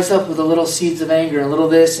rise up with a little seeds of anger, and a little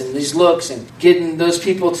this, and these looks, and getting those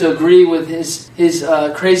people to agree with his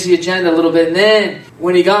crazy agenda a little bit. And then,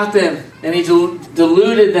 when he got them, and he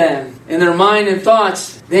deluded them in their mind and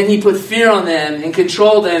thoughts, then he put fear on them and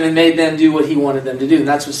controlled them and made them do what he wanted them to do. And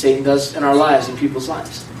that's what Satan does in our lives, in people's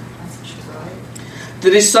lives. The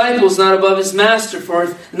disciple is not above his master.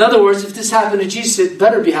 For, in other words, if this happened to Jesus, it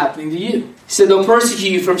better be happening to you. He said, they'll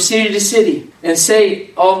persecute you from city to city and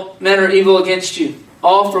say all men are evil against you.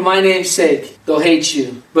 All for my name's sake, they'll hate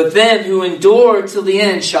you. But them who endure till the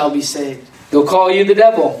end shall be saved. They'll call you the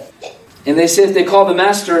devil. And they say if they call the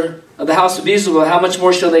master of the house of Beelzebub, how much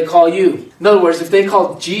more shall they call you? In other words, if they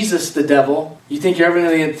call Jesus the devil, you think you're ever going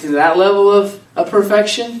to get to that level of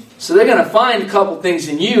perfection? So they're going to find a couple things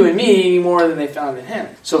in you and me more than they found in him.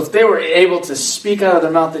 So if they were able to speak out of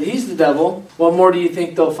their mouth that he's the devil, what more do you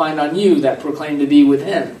think they'll find on you that proclaim to be with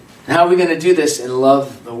him? And how are we going to do this and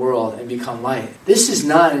love the world and become light? This is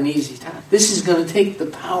not an easy task. This is going to take the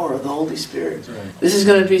power of the Holy Spirit. Right. This is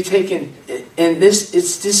going to be taken, and this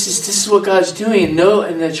is what God's doing. No,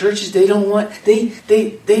 and the churches, they don't want, they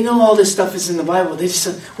know all this stuff is in the Bible. They just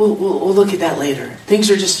said, we'll look at that later.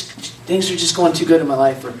 Things are just going too good in my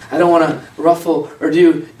life, or I don't want to ruffle or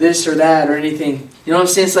do this or that or anything. You know what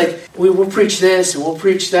I'm saying? It's like we'll preach this and we'll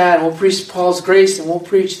preach that and we'll preach Paul's grace and we'll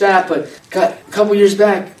preach that. But a couple years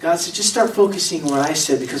back, God said, just start focusing on what I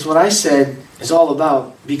said, because what I said is all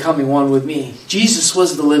about becoming one with me. Jesus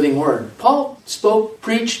was the living word. Paul spoke,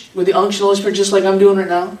 preached with the unction of the Holy Spirit just like I'm doing right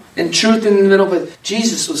now, and truth in the middle. But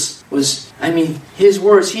Jesus was his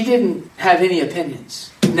words, he didn't have any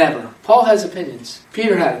opinions. Never. Paul has opinions.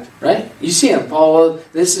 Peter had it, right? You see him. Paul, well,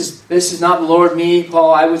 this is not the Lord, me.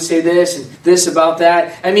 Paul, I would say this and this about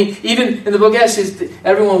that. I mean, even in the book of Acts,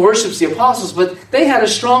 everyone worships the apostles, but they had a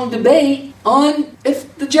strong debate on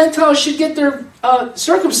if the Gentiles should get their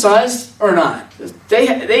circumcised or not.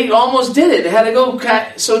 They almost did it. They had to go.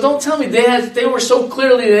 So don't tell me they were so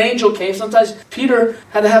clearly an angel came. Sometimes Peter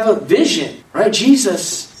had to have a vision, right?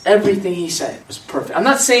 Jesus. Everything he said was perfect. I'm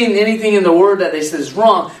not saying anything in the word that they said is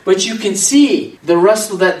wrong, but you can see the rest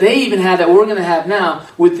of that they even had that we're going to have now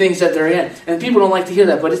with things that they're in. And people don't like to hear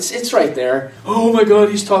that, but it's right there. Oh my God,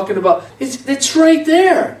 he's talking about... It's right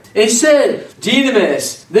there. And he said,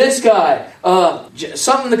 Dynamis, this guy,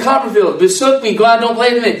 something in the Copperfield, besought me, God, don't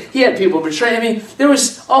play with me. He had people betray him. There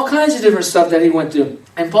was all kinds of different stuff that he went through.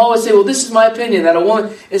 And Paul would say, well, this is my opinion, that a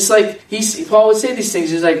woman, it's like, Paul would say these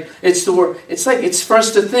things. He's like, it's the word. It's like, it's for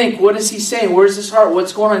us to think, what is he saying? Where's his heart?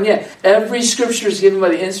 What's going on? Yeah, every scripture is given by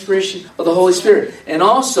the inspiration of the Holy Spirit. And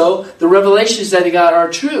also, the revelations that he got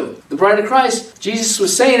are true. The bride of Christ, Jesus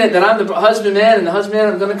was saying it, that I'm the husbandman, and the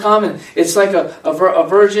husbandman, I'm going to come, and it's like a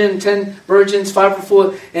virgin, 10 virgins, 5 were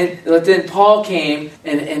full. And then Paul came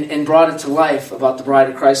and brought it to life about the bride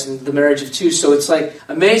of Christ and the marriage of two. So it's like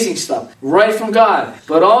amazing stuff, right from God.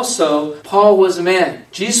 But also, Paul was a man.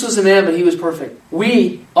 Jesus was a man, but he was perfect.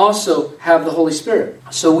 We also have the Holy Spirit.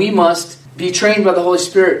 So we must be trained by the Holy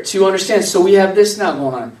Spirit to understand. So we have this now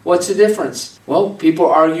going on. What's the difference? Well, people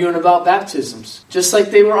are arguing about baptisms. Just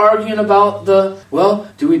like they were arguing about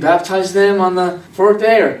do we baptize them on the fourth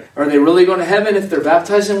day? Or are they really going to heaven if they're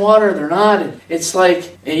baptized in water or they're not? And it's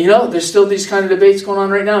like, there's still these kind of debates going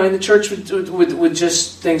on right now in the church with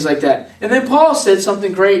just things like that. And then Paul said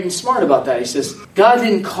something great and smart about that. He says, God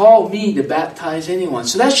didn't call me to baptize anyone.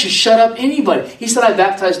 So that should shut up anybody. He said, I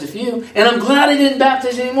baptized a few. And I'm glad I didn't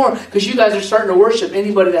baptize anymore, because you guys are starting to worship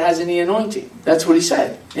anybody that has any anointing. That's what he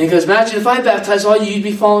said. And he goes, imagine if I baptized all you, you'd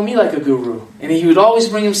be following me like a guru. And he would always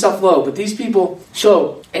bring himself low. But these people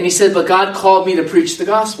show. And he said, but God called me to preach the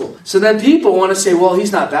gospel. So then people want to say, well,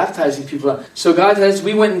 he's not baptizing people up. So God says,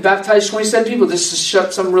 we went and baptized 27 people just to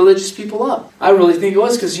shut some religious people up. I really think it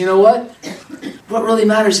was, because you know what? What really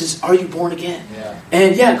matters is, are you born again? Yeah.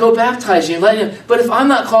 And go baptize you and let him. But if I'm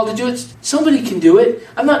not called to do it, somebody can do it.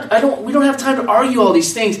 We don't have time to argue all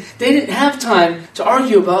these things. They didn't have time to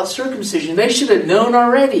argue about circumcision. They should have known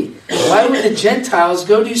already. Why would the Gentiles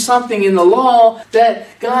go do something in the law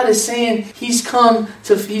that God is saying he's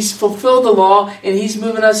fulfilled the law and he's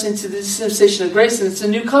moving us into the dispensation of grace, and it's a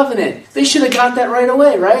new covenant? They should have got that right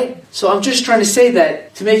away, right? So I'm just trying to say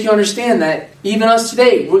that to make you understand that even us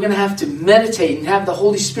today, we're going to have to meditate and have the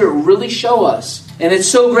Holy Spirit really show us. And it's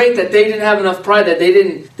so great that they didn't have enough pride that they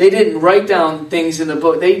didn't write down things in the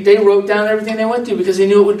book. They wrote down everything they went through because they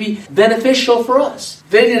knew it would be beneficial for us.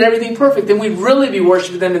 If they did everything perfect, then we'd really be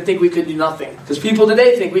worshiping them and think we could do nothing. Because people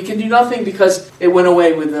today think we can do nothing because it went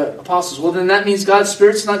away with the apostles. Well, then that means God's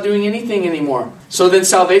Spirit's not doing anything anymore. So then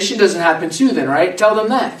salvation doesn't happen too then, right? Tell them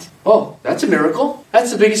that. Oh, that's a miracle.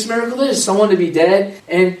 That's the biggest miracle there is, someone to be dead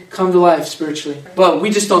and come to life spiritually. But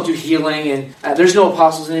we just don't do healing, and there's no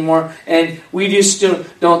apostles anymore, and we just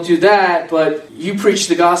don't do that, but you preach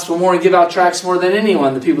the gospel more and give out tracts more than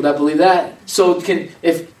anyone, the people that believe that. So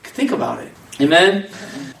think about it. Amen?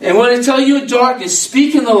 And when I tell you in darkness,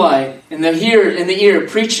 speak in the light, in the ear,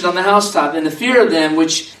 preach it on the housetop, in the fear of them,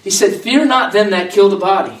 which he said, fear not them that kill the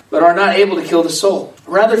body, but are not able to kill the soul.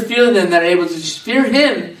 Rather fear them that are able to fear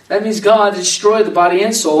him. That means God to destroy the body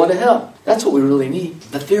and soul into hell. That's what we really need.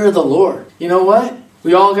 The fear of the Lord. You know what?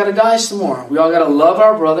 We all got to die some more. We all got to love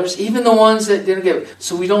our brothers, even the ones that didn't get it.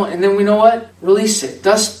 So we don't, and then we know what? Release it.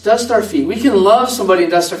 Dust our feet. We can love somebody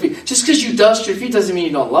and dust our feet. Just because you dust your feet doesn't mean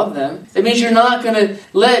you don't love them. It means you're not going to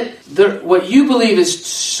let what you believe is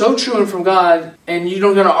so true and from God, and you're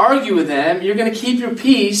not going to argue with them. You're going to keep your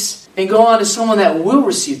peace and go on to someone that will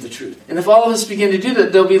receive the truth. And if all of us begin to do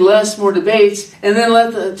that, there'll be more debates, and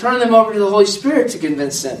then turn them over to the Holy Spirit to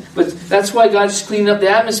convince them. But that's why God's cleaning up the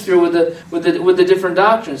atmosphere with the different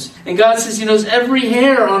doctrines. And God says He knows every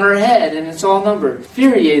hair on our head, and it's all numbered.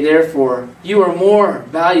 Fear ye, therefore, you are more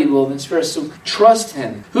valuable than sparrows. So trust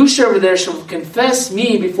Him. Whosoever there shall confess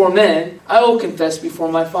me before men, I will confess before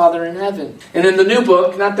my Father in heaven. And in the new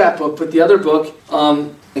book, not that book, but the other book,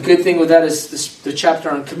 the good thing with that is the chapter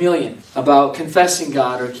on chameleon, about confessing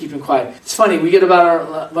God or keeping quiet. It's funny, we get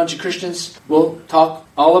about a bunch of Christians, we'll talk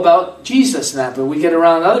all about Jesus and that, but we get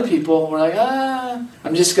around other people, we're like,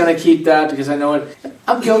 I'm just going to keep that because I know it.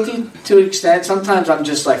 I'm guilty to an extent. Sometimes I'm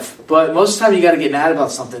just like, but most of the time you got to get mad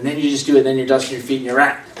about something, then you just do it, then you're dusting your feet and you're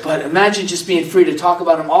at. But imagine just being free to talk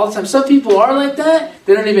about Him all the time. Some people are like that,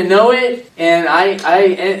 they don't even know it, and I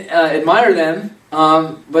admire them,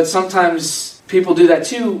 but sometimes people do that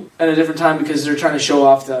too at a different time because they're trying to show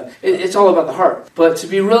off it's all about the heart. But to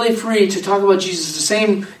be really free to talk about Jesus, the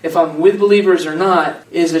same if I'm with believers or not,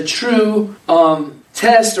 is a true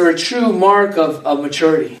test or a true mark of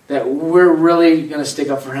maturity. That we're really going to stick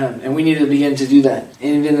up for Him. And we need to begin to do that,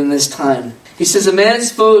 even in this time. He says, a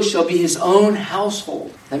man's foe shall be his own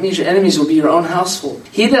household. That means your enemies will be your own household.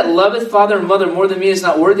 He that loveth father and mother more than me is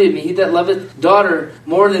not worthy of me. He that loveth daughter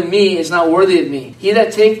more than me is not worthy of me. He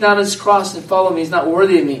that taketh not his cross and follow me is not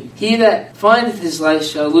worthy of me. He that findeth his life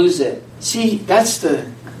shall lose it. See, that's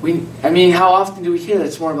the How often do we hear that?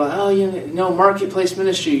 It's more about, marketplace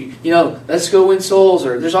ministry, let's go win souls,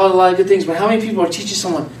 or there's a lot of good things. But how many people are teaching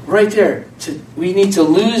someone right there, we need to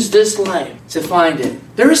lose this life to find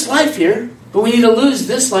it? There is life here, but we need to lose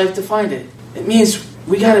this life to find it. It means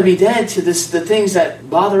we got to be dead to the things that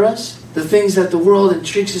bother us, the things that the world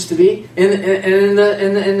intrigues us to be. In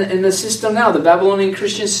the system now, the Babylonian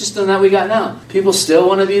Christian system that we got now, people still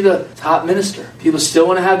want to be the top minister. People still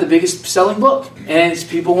want to have the biggest selling book. And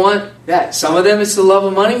people want that. Some of them it's the love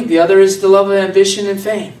of money. The other is the love of ambition and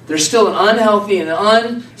fame. There's still an unhealthy and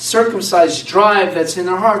uncircumcised drive that's in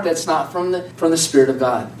their heart that's not from the Spirit of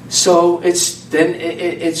God. So it's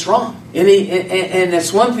wrong. And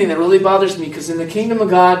that's one thing that really bothers me, because in the kingdom of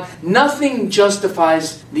God, nothing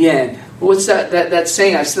justifies the end. What's that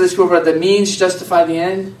saying? I've said this before, about the means justify the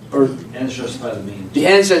end? Or ends justify the means. The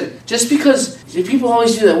ends. Just because people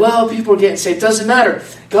always do that, well, people are getting saved. Doesn't matter.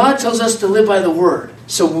 God tells us to live by the Word.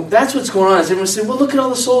 So that's what's going on. Is everyone saying, well, look at all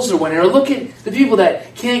the souls they're winning, or look at the people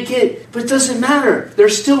that can't get. But it doesn't matter. They're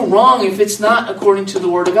still wrong if it's not according to the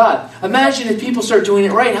Word of God. Imagine if people start doing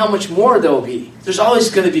it right, how much more there will be. There's always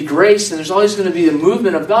going to be grace, and there's always going to be the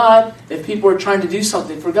movement of God if people are trying to do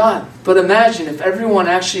something for God. But imagine if everyone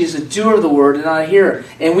actually is a doer of the Word and not a hearer.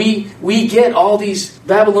 And we get all these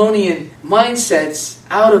Babylonian mindsets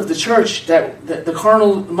out of the church, that the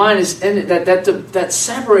carnal mind is ended, that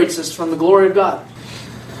separates us from the glory of God.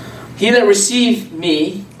 He that received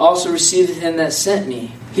me also received him that sent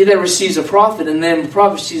me. He that receives a prophet in the name of a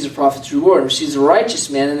prophet receives a prophet's reward, and receives a righteous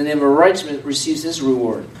man in the name of a righteous man receives his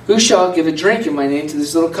reward. Who shall give a drink in my name to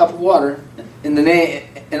this little cup of water, in the name,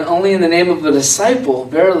 and only in the name of a disciple?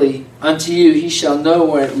 Verily unto you he shall know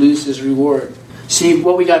where it lose his reward. See,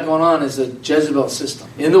 what we got going on is a Jezebel system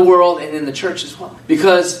in the world and in the church as well.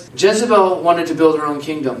 Because Jezebel wanted to build her own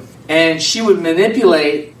kingdom. And she would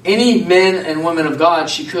manipulate any men and women of God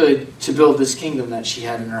she could to build this kingdom that she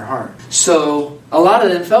had in her heart. So a lot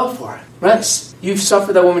of them fell for it. Right? You've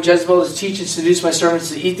suffered that woman Jezebel to teach and seduce my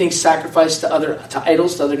servants to eat things sacrificed to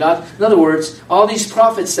idols, to other gods. In other words, all these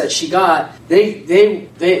prophets that she got, they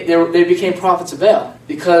became prophets of Baal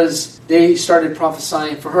because they started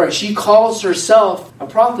prophesying for her. She calls herself a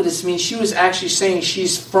prophetess, means she was actually saying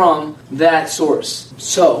she's from that source.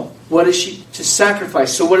 So, what is she? To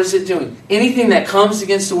sacrifice. So what is it doing? Anything that comes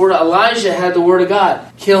against the Word of Elijah had the Word of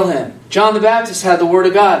God. Kill him. John the Baptist had the Word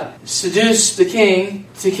of God. Seduce the king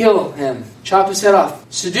to kill him. Chop his head off.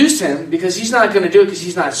 Seduce him, because he's not going to do it because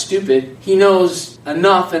he's not stupid. He knows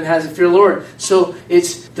enough and has a fear of the Lord. So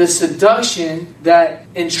it's the seduction that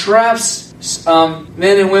entraps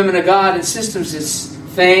men and women of God and systems. It's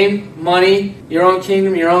fame, money, your own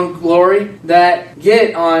kingdom, your own glory, that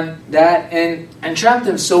get on that and trap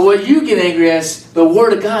them. So what you get angry at, the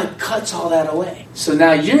Word of God cuts all that away. So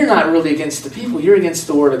now you're not really against the people, you're against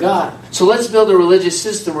the Word of God. So let's build a religious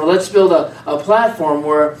system, or let's build a platform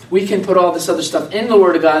where we can put all this other stuff in the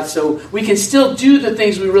Word of God, so we can still do the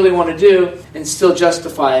things we really want to do and still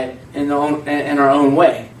justify it in our own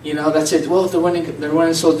way. That's it. Well, they're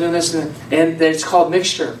winning souls doing this, and it's called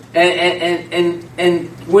mixture. And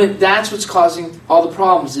when that's what's causing all the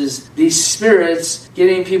problems, is these spirits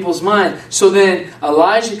getting in people's mind. So then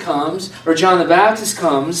Elijah comes, or John the Baptist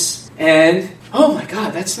comes, and oh my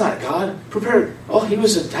God, that's not God. Prepared. Oh, he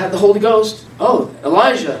had the Holy Ghost. Oh,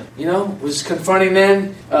 Elijah, was confronting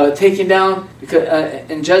men, taking down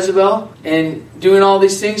and Jezebel, and doing all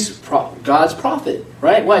these things. God's prophet,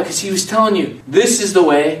 right? Why? Because he was telling you, this is the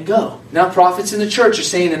way, go. Now prophets in the church are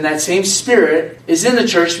saying, and that same spirit is in the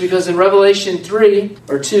church, because in Revelation 3,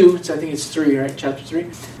 or 2, I think it's 3, right? Chapter 3.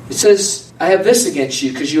 It says, I have this against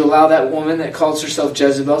you, because you allow that woman that calls herself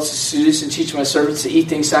Jezebel to seduce and teach my servants to eat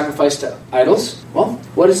things sacrificed to idols. Well,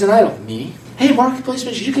 what is an idol? Me. Hey, marketplace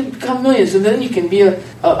ministry, you can become millions, and then you can be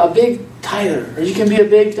a big tither, or you can be a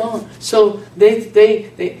big donor. So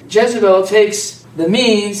Jezebel takes the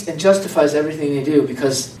means and justifies everything they do,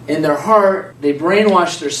 because in their heart they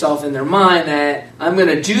brainwash themselves in their mind that I'm going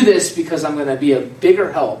to do this because I'm going to be a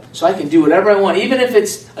bigger help, so I can do whatever I want, even if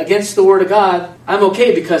it's against the Word of God. I'm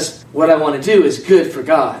okay because what I want to do is good for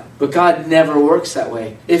God. But God never works that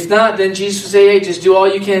way. If not, then Jesus would say, hey, just do all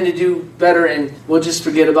you can to do better, and we'll just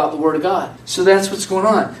forget about the Word of God. So that's what's going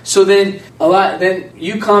on. So then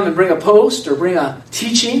you come and bring a post or bring a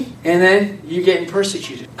teaching, and then you're getting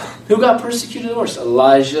persecuted. Who got persecuted the worst?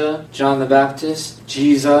 Elijah, John the Baptist,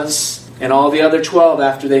 Jesus, and all the other 12,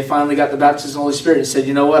 after they finally got the baptism of the Holy Spirit, and said,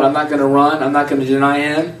 you know what, I'm not going to run, I'm not going to deny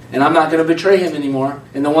him, and I'm not going to betray him anymore.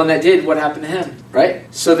 And the one that did, what happened to him?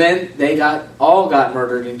 Right? So then they all got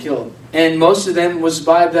murdered and killed. And most of them was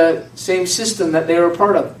by the same system that they were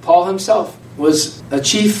part of. Paul himself was a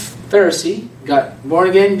chief Pharisee, got born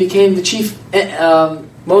again, became the chief,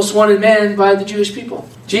 most wanted man by the Jewish people.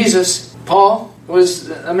 Jesus, Paul, was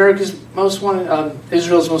America's most wanted,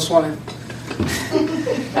 Israel's most wanted.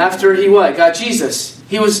 After he what? Got Jesus.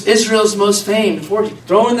 He was Israel's most famed.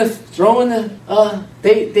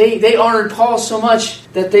 They honored Paul so much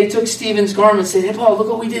that they took Stephen's garment and said, "Hey Paul, look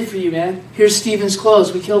what we did for you, man. Here's Stephen's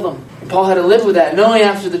clothes. We killed him." And Paul had to live with that, knowing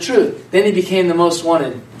after the truth. Then he became the most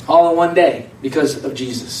wanted, all in one day, because of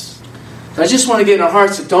Jesus. So I just want to get in our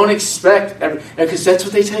hearts that don't expect, because that's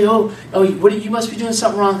what they tell you. You must be doing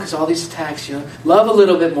something wrong because all these attacks. Love a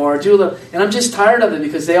little bit more, do a little. And I'm just tired of it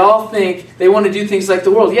because they all think they want to do things like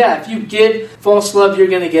the world. Yeah, if you give false love, you're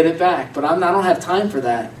going to get it back. But I don't have time for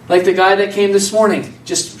that. Like the guy that came this morning,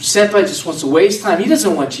 just sent by, just wants to waste time. He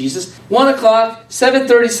doesn't want Jesus. 1 o'clock,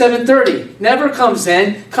 7:30. Never comes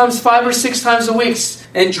in. Comes 5 or 6 times a week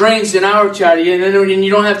and drains an hour or two out of you, and then you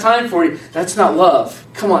don't have time for it. That's not love.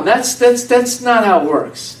 Come on, that's not how it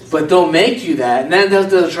works. But they'll make you that, and then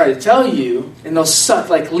they'll try to tell you, and they'll suck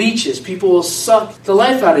like leeches. People will suck the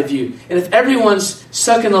life out of you. And if everyone's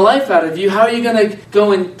sucking the life out of you, how are you going to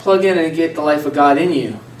go and plug in and get the life of God in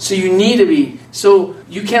you? So you need to be. So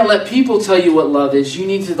you can't let people tell you what love is. You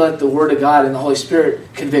need to let the Word of God and the Holy Spirit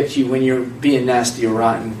convict you when you're being nasty or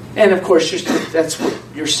rotten. And of course, that's what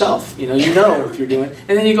yourself. You know if you're doing.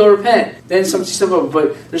 And then you go repent. Then something simple.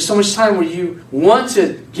 But there's so much time where you want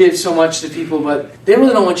to give so much to people, but they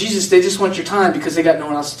really don't want Jesus. They just want your time because they got no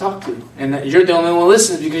one else to talk to. And you're the only one who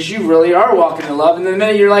listens because you really are walking in love. And then the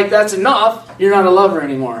minute you're like, that's enough, you're not a lover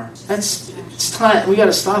anymore. It's time. We got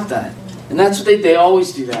to stop that. And that's what they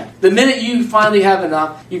always do that. The minute you finally have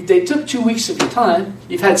enough, they took 2 weeks of your time,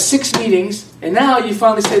 you've had 6 meetings, and now you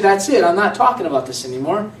finally say, that's it, I'm not talking about this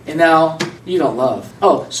anymore. And now you don't love.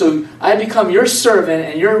 Oh, so I become your servant,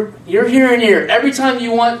 and you're here and here every time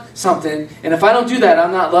you want something, and if I don't do that,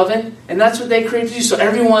 I'm not loving. And that's what they create to do. So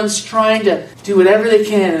everyone's trying to do whatever they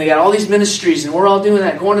can, and they got all these ministries, and we're all doing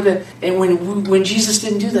that, going to the. And when Jesus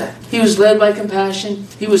didn't do that, he was led by compassion.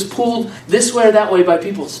 He was pulled this way or that way by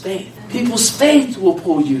people's faith. People's faith will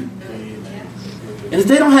pull you. And if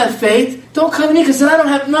they don't have faith, don't come to me, because then I don't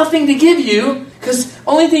have nothing to give you. Because the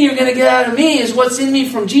only thing you're going to get out of me is what's in me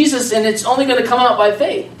from Jesus, and it's only going to come out by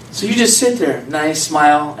faith. So you just sit there, nice,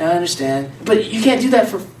 smile, I understand. But you can't do that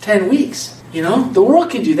for 10 weeks. The world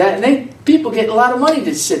can do that, and people get a lot of money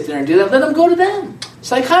to sit there and do that. Let them go to them.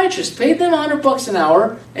 Psychiatrists, pay them $100 an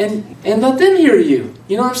hour and let them hear you.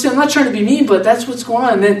 You know what I'm saying? I'm not trying to be mean, but that's what's going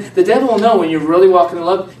on. And then the devil will know when you're really walking in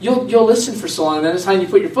love. You'll listen for so long, and then it's time you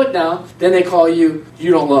put your foot down. Then they call you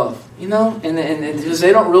don't love. And because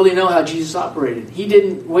they don't really know how Jesus operated. He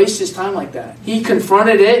didn't waste his time like that. He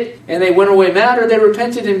confronted it, and they went away mad, or they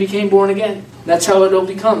repented and became born again. That's how it'll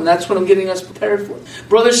become. That's what I'm getting us prepared for.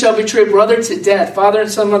 Brother shall betray brother to death, father and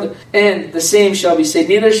son, mother, and the same shall be saved.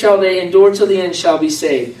 Neither shall they endure till the end shall be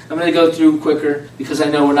saved. I'm going to go through quicker because I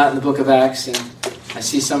know we're not in the book of Acts, and I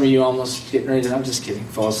see some of you almost getting ready to. I'm just kidding.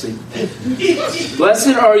 Fall asleep.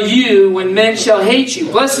 Blessed are you when men shall hate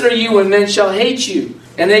you. Blessed are you when men shall hate you.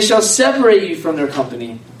 And they shall separate you from their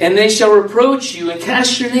company. And they shall reproach you and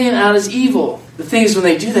cast your name out as evil. The thing is, when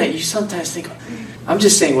they do that, you sometimes think, I'm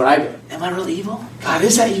just saying am I really evil? God,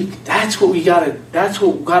 is that you? That's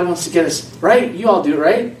what God wants to get us, right? You all do it,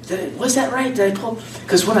 right? Was that right? Did I pull?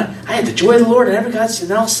 Because when I had the joy of the Lord and every God said,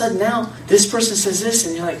 and all of a sudden now, this person says this,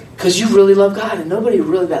 and you're like, because you really love God, and nobody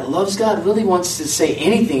really that loves God really wants to say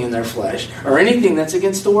anything in their flesh, or anything that's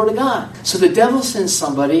against the Word of God. So the devil sends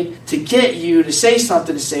somebody to get you to say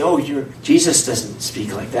something, to say, Jesus doesn't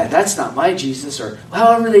speak like that. That's not my Jesus, or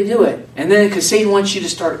however they do it. And then, because Satan wants you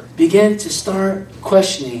to begin to start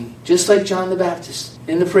questioning, just like John the Baptist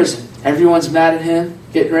in the prison. Everyone's mad at him,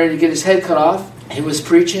 getting ready to get his head cut off. He was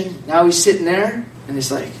preaching. Now he's sitting there, and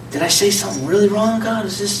he's like, did I say something really wrong, God?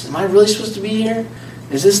 Am I really supposed to be here?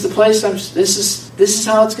 Is this the place this is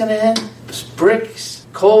how it's going to end? Bricks,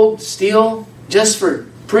 cold, steel, just for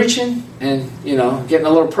preaching and, getting a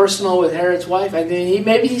little personal with Herod's wife. I mean,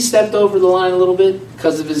 maybe he stepped over the line a little bit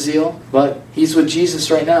because of his zeal, but he's with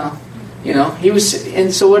Jesus right now. He was,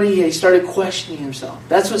 and so he started questioning himself.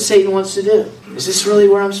 That's what Satan wants to do. Is this really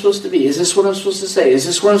where I'm supposed to be? Is this what I'm supposed to say? Is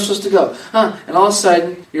this where I'm supposed to go? And all of a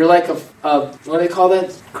sudden, you're like what do they call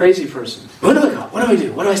that? Crazy person. Where do I go? What do I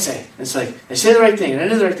do? What do I say? And it's like, I say the right thing, and I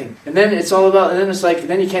do the right thing. And then it's all about, and then it's like,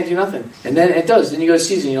 then you can't do nothing. And then it does. Then you go to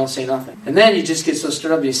season, you don't say nothing. And then you just get so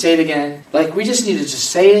stirred up, you say it again. Like, we just need to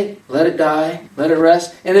just say it, let it die, let it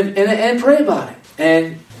rest, and pray about it.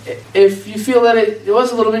 And if you feel that it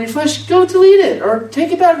was a little bit in your flesh, go delete it or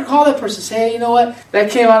take it back or call that person. Say, hey, you know what? That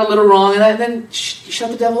came out a little wrong, and then you shut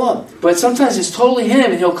the devil up. But sometimes it's totally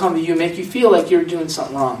him, and he'll come to you and make you feel like you're doing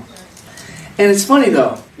something wrong. And it's funny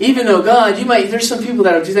though, even though God, there's some people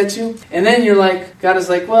that'll do that too, and then you're like, God is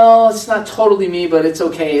like, well, it's not totally me, but it's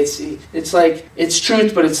okay. It's like, it's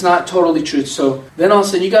truth, but it's not totally truth. So then all of a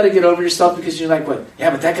sudden you got to get over yourself because you're like, what? Yeah,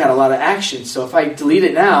 but that got a lot of action. So if I delete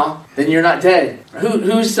it now, then you're not dead.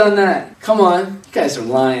 Who's done that? Come on, you guys are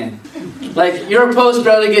lying. Like, your post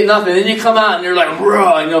barely get nothing, then you come out and you're like,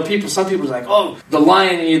 raw. Some people are like, oh, the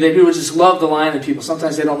lion in you. People just love the lion in people.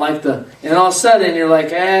 Sometimes they don't like and all of a sudden you're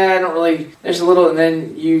like, I don't really. There's a little, and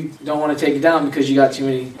then you don't want to take it down because you got too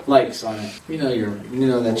many likes on it. You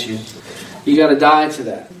know that you got to die to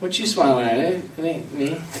that. What you smiling at? It ain't me.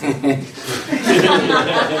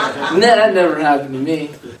 That never happened to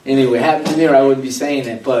me. Anyway, it happened to me, or I wouldn't be saying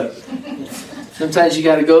it. But sometimes you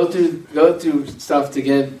got to go through stuff to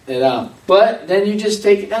get it out. But then you just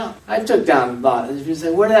take it down. I took down a lot. If you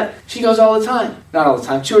say, where that? She goes all the time. Not all the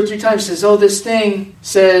time. 2 or 3 times. Says, oh, this thing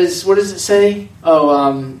says, what does it say?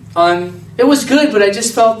 It was good, but I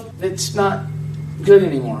just felt it's not good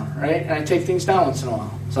anymore, right? And I take things down once in a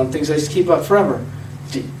while. Some things I just keep up forever.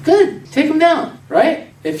 Good. Take them down, right?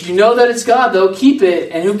 If you know that it's God, though, keep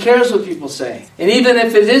it, and who cares what people say? And even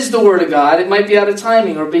if it is the Word of God, it might be out of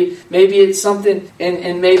timing, or maybe it's something,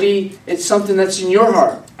 and maybe it's something that's in your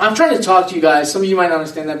heart. I'm trying to talk to you guys. Some of you might not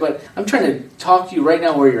understand that, but I'm trying to talk to you right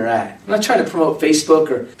now where you're at. I'm not trying to promote Facebook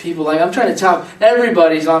or people I'm trying to talk.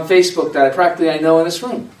 Everybody's on Facebook that I know in this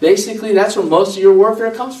room. Basically, that's where most of your warfare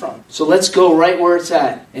comes from. So let's go right where it's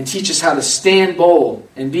at and teach us how to stand bold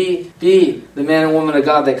and be the man and woman of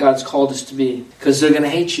God that God's called us to be. Because they're going to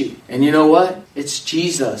hate you. And you know what? It's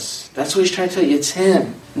Jesus. That's what he's trying to tell you. It's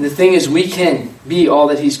him. And the thing is, we can be all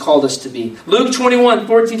that he's called us to be. Luke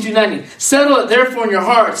 21:14-19. Settle it therefore in your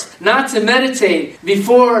hearts, not to meditate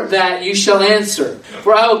before that you shall answer.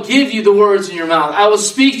 For I will give you the words in your mouth. I will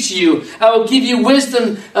speak to you. I will give you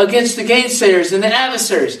wisdom against the gainsayers and the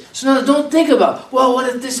adversaries. So now don't think about, well, what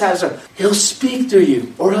if this has a... He'll speak through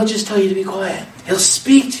you. Or he'll just tell you to be quiet. He'll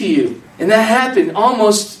speak to you. And that happened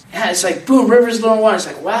almost... Yeah, it's like, boom, rivers of living water. It's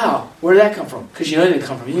like, wow, where did that come from? Because you know it didn't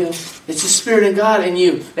come from you. It's the Spirit of God in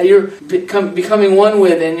you that you're becoming one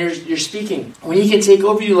with, and you're speaking. When he can take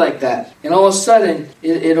over you like that, and all of a sudden,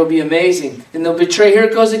 it'll be amazing. And they'll betray. Here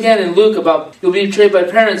it goes again in Luke about you'll be betrayed by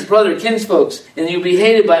parents, brother, kinsfolks, and you'll be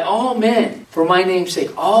hated by all men for my name's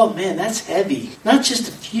sake. All men, that's heavy. Not just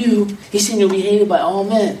a few. He's saying you'll be hated by all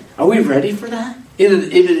men. Are we ready for that?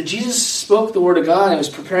 If Jesus spoke the word of God and was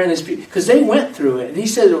preparing this people, because they went through it, and he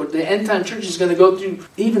said the end time church is going to go through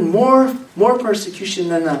even more persecution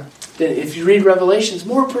than if you read Revelations,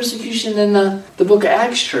 more persecution than the book of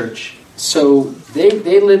Acts church. So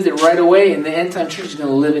they lived it right away, and the end time church is going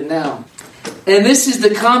to live it now. And this is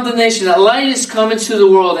the condemnation that light is come into the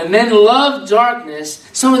world, and men love darkness.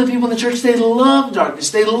 Some of the people in the church, they love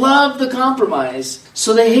darkness. They love the compromise.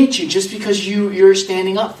 So they hate you just because you're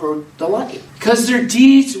standing up for the light. Because their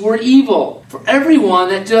deeds were evil. For everyone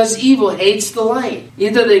that does evil hates the light.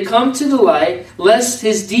 Either they come to the light, lest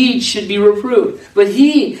his deeds should be reproved. But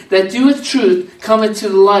he that doeth truth cometh to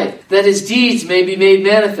the light, that his deeds may be made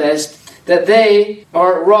manifest, that they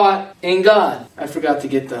are wrought in God. I forgot to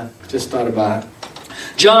get just thought about it.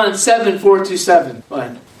 John 7:4-7.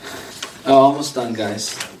 What? Oh, almost done,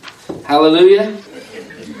 guys. Hallelujah.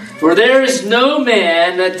 For there is no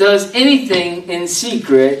man that does anything in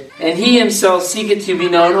secret, and he himself seeketh to be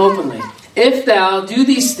known openly. If thou do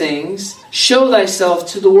these things, show thyself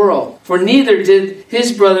to the world. For neither did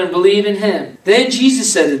his brethren believe in him. Then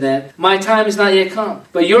Jesus said to them, my time is not yet come,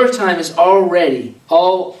 but your time is already.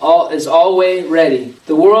 All is always ready.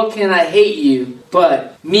 The world cannot hate you,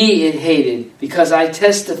 but me it hated, because I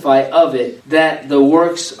testify of it, that the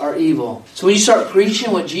works are evil. So when you start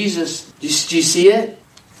preaching what Jesus, do you see it?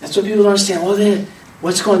 That's what people don't understand. Well,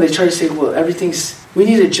 what's going on? They try to say, well, we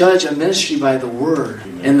need to judge a ministry by the word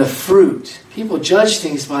and the fruit. People judge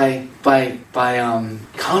things by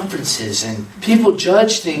conferences, and people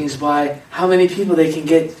judge things by how many people they can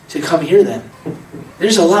get to come hear them.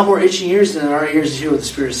 There's a lot more itching ears than there are ears to hear what the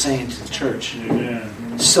Spirit is saying to the church.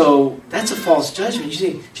 Amen. So that's a false judgment. You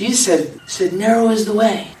see, Jesus said, narrow is the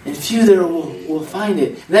way, and few there will find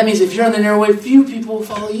it. And that means if you're on the narrow way, few people will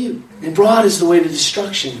follow you. And broad is the way to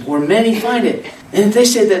destruction, where many find it. And if they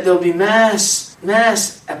say that there'll be mass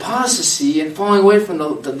apostasy and falling away from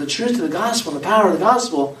the truth of the gospel and the power of the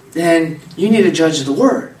gospel, then you need to judge the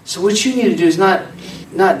word. So what you need to do is not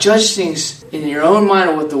judge things in your own mind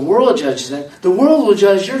or what the world judges them. The world will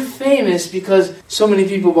judge you're famous because so many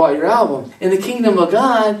people bought your album. And the kingdom of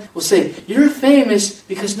God will say you're famous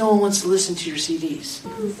because no one wants to listen to your CDs.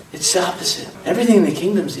 It's the opposite. Everything in the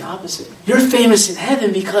kingdom is the opposite. You're famous in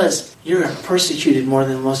heaven because you're persecuted more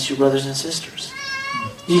than most of your brothers and sisters.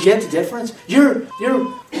 You get the difference? You're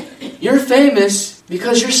famous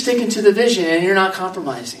because you're sticking to the vision and you're not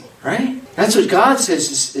compromising. Right? That's what God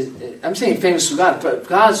says. I'm saying famous for God, but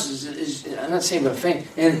God's is I'm not saying about fame.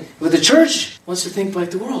 And with the church wants to think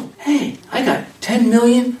like the world. Hey, I got 10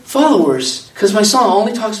 million followers because my song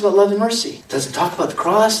only talks about love and mercy. It doesn't talk about the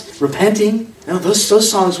cross, repenting. No,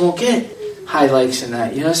 those songs won't get high likes in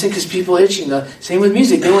that. You know what I'm saying? Because people are itching. Same with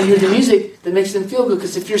music. They want to hear the music that makes them feel good.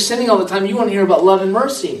 Because if you're sinning all the time, you want to hear about love and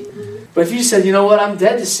mercy. But if you said, you know what, I'm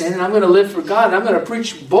dead to sin, and I'm going to live for God, and I'm going to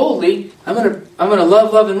preach boldly, I'm going to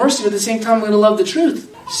love and mercy, but at the same time, I'm going to love the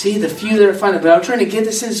truth. See, the few that are finding. But I'm trying to get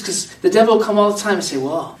this in because the devil will come all the time and say,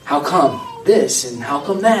 well, how come this, and how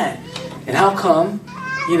come that, and how come,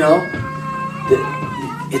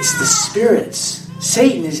 it's the spirits.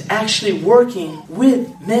 Satan is actually working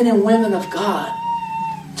with men and women of God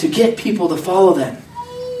to get people to follow them.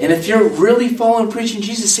 And if you're really following preaching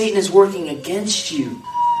Jesus, Satan is working against you.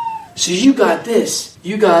 So you got this.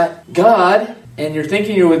 You got God, and you're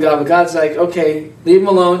thinking you're with God, but God's like, okay, leave them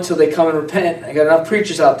alone until they come and repent. I got enough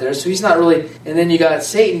preachers out there, so he's not really... And then you got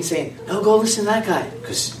Satan saying, no, go listen to that guy.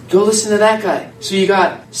 Go listen to that guy. So you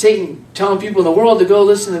got Satan telling people in the world to go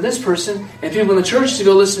listen to this person, and people in the church to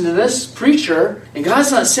go listen to this preacher. And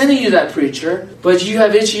God's not sending you that preacher, but you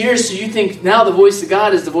have itchy ears, so you think now the voice of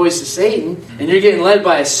God is the voice of Satan, and you're getting led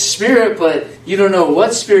by a spirit, but you don't know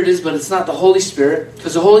what spirit it is, but it's not the Holy Spirit,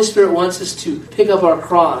 because the Holy Spirit wants us to pick up our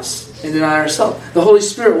cross and deny ourselves. The Holy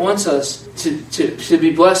Spirit wants us to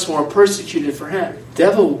be blessed when we're persecuted for Him. The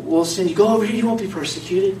devil will send you, go over here, you won't be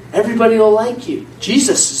persecuted. Everybody will like you.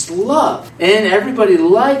 Jesus is love. And everybody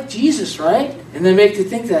liked Jesus, right? And they make you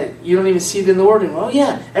think that you don't even see it in the Word. And, well,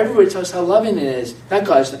 yeah, everybody tells us how loving it is. That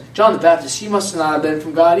guy's, John the Baptist, he must not have been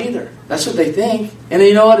from God either. That's what they think. And then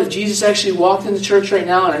you know what? If Jesus actually walked in the church right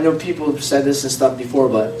now, and I know people have said this and stuff before,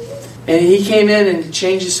 but... And he came in and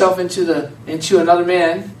changed himself into another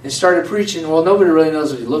man and started preaching. Well, nobody really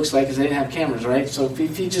knows what he looks like because they didn't have cameras, right? So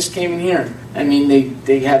if he just came in here, I mean,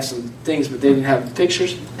 they have some things, but they didn't have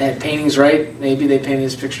pictures. They had paintings, right? Maybe they painted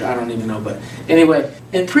his picture. I don't even know. But anyway,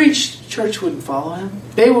 and preached, church wouldn't follow him.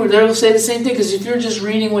 They'll say the same thing because if you're just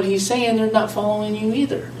reading what he's saying, they're not following you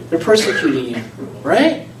either. They're persecuting you,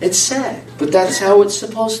 right? It's sad, but that's how it's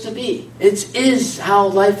supposed to be. It is how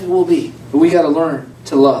life will be. But we got to learn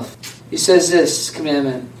to love. He says this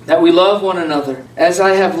commandment, that we love one another as I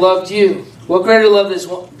have loved you. What greater love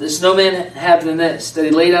does no man have than this, that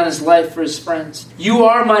he lay down his life for his friends. You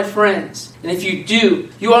are my friends. And if you do,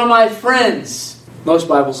 you are my friends. Most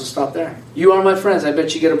Bibles will stop there. You are my friends. I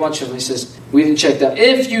bet you get a bunch of them. He says, we didn't check that.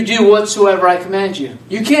 If you do whatsoever I command you.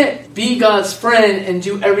 You can't be God's friend and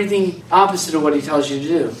do everything opposite of what He tells you to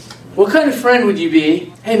do. What kind of friend would you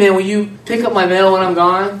be? Hey man, will you pick up my mail when I'm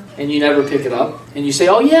gone? And you never pick it up. And you say,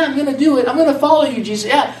 oh yeah, I'm going to do it. I'm going to follow you, Jesus.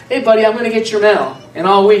 Yeah, hey buddy, I'm going to get your mail. And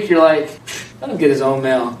all week you're like, let him get his own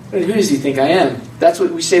mail. Who does he think I am? That's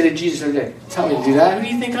what we say to Jesus every day. Tell me to do that. Who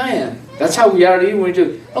do you think I am? That's how we are when we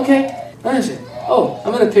do it. Okay, what is it? Oh,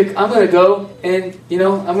 I'm going to go and,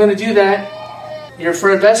 I'm going to do that. Your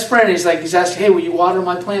best friend, he's asking, hey, will you water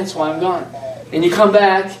my plants while I'm gone? And you come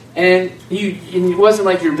back, and it wasn't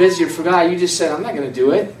like you're busy or forgot. You just said, I'm not going to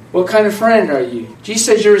do it. What kind of friend are you? Jesus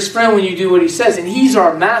says you're His friend when you do what He says. And He's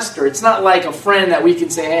our master. It's not like a friend that we can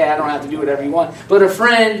say, hey, I don't have to do whatever you want. But a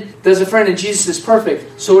friend, and Jesus is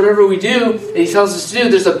perfect. So whatever we do, that He tells us to do,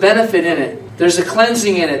 there's a benefit in it. There's a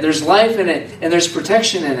cleansing in it. There's life in it. And there's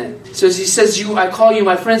protection in it. So as He says, I call you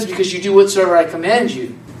my friends because you do whatsoever I command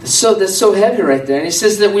you. That's so heavy right there. And He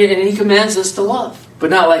says that and He commands us to love. But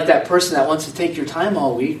not like that person that wants to take your time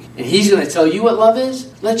all week. And he's going to tell you what love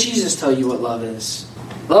is. Let Jesus tell you what love is.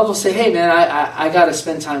 Love will say, hey man, I got to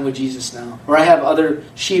spend time with Jesus now. Or I have other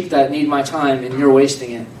sheep that need my time and you're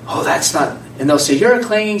wasting it. Oh, that's not... And they'll say, you're a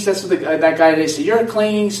clanging... That's what that guy today said. You're a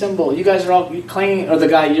clanging cymbal. You guys are all clanging... Or the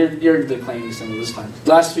guy, you're the clanging cymbal this time.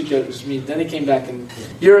 Last week it was me. Then he came back and...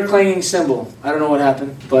 You're a clanging cymbal. I don't know what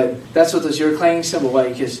happened. But that's what you're a clanging cymbal. Why?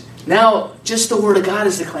 Because... Now, just the Word of God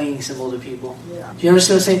is the clanging cymbal to people. Yeah. Do you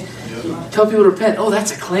understand what I'm saying? Yeah. Tell people to repent. Oh,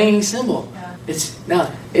 that's a clanging cymbal. Yeah.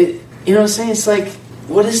 You know what I'm saying? It's like,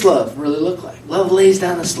 what does love really look like? Love lays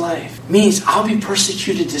down its life. Means I'll be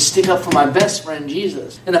persecuted to stick up for my best friend,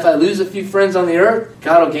 Jesus. And if I lose a few friends on the earth,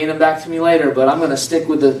 God will gain them back to me later. But I'm going to stick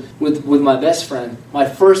with my best friend, my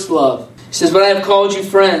first love. He says, but I have called you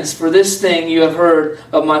friends, for this thing you have heard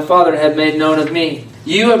of my Father and have made known of me.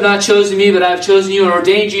 You have not chosen me, but I have chosen you and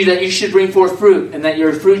ordained you that you should bring forth fruit, and that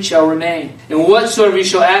your fruit shall remain. And whatsoever you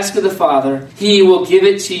shall ask of the Father, He will give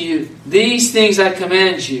it to you. These things I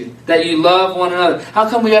command you, that you love one another. How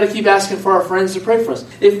come we got to keep asking for our friends to pray for us?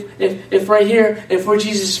 If right here, if we're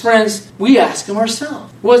Jesus' friends, we ask Him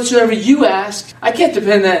ourselves. Whatsoever you ask, I can't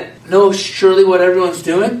depend that, know surely what everyone's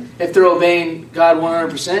doing, if they're obeying God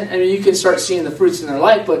 100%. I mean, you can start seeing the fruits in their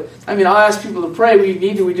life, but I mean, I'll ask people to pray.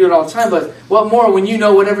 We do it all the time, but what more when you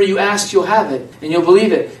know whatever you ask, you'll have it, and you'll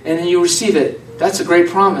believe it, and then you'll receive it. That's a great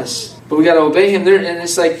promise. But we got to obey Him there, and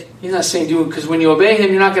it's like, He's not saying do it, because when you obey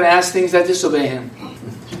Him, you're not going to ask things that disobey Him.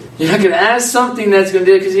 You're not going to ask something that's going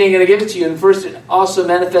to do it, because He ain't going to give it to you. And first, it also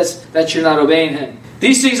manifests that you're not obeying Him.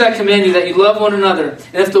 These things I command you, that you love one another.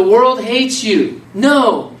 And if the world hates you,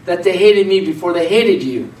 know that they hated me before they hated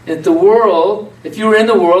you. If you were in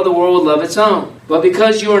the world would love its own. But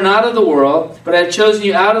because you are not of the world, but I have chosen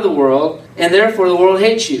you out of the world, and therefore the world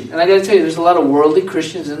hates you. And I got to tell you, there's a lot of worldly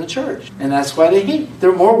Christians in the church. And that's why they hate.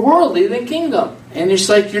 They're more worldly than kingdom. And it's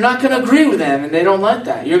like, you're not going to agree with them, and they don't like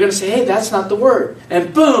that. You're going to say, hey, that's not the word.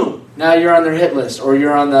 And boom, now you're on their hit list, or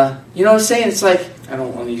you're on the, you know what I'm saying? It's like, I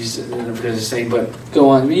don't want to use it because it's saying, but go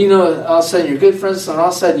on. You know, all of a sudden you're good friends, and all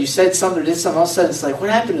of a sudden you said something or did something, all of a sudden it's like, what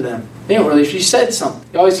happened to them? They don't really, if you said something.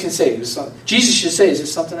 You always can say, it was something. Jesus should say, is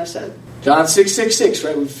this something I said? John 6:66,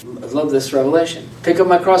 right? I love this revelation. Pick up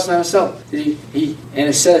my cross and I myself. And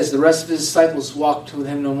it says, the rest of His disciples walked with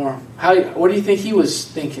Him no more. What do you think He was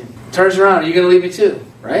thinking? Turns around, are you going to leave me too?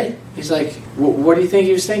 Right? He's like, what do you think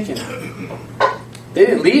He was thinking? They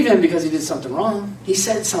didn't leave Him because He did something wrong. He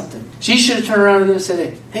said something. She should have turned around to them and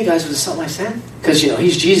said, hey guys, was it something I said? Because,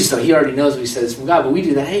 He's Jesus, though. He already knows what He said. It's from God, but we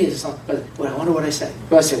do that. Hey, is it something? But I wonder what I said.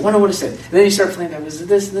 Wonder what I said. And then you start playing that. Was it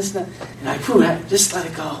this and this and that? And I just let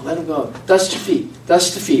it go. Let Him go. Dust your feet.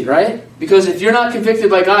 Dust your feet, right? Because if you're not convicted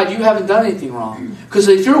by God, you haven't done anything wrong. Because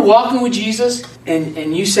if you're walking with Jesus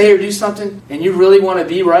and you say or do something and you really want to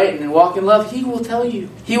be right and walk in love, He will tell you.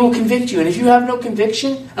 He will convict you. And if you have no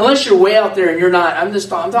conviction, unless you're way out there and you're not, I'm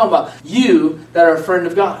talking about you that are a friend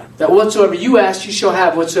of God. That whatsoever you ask, you shall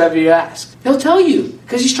have whatsoever you ask. He'll tell you.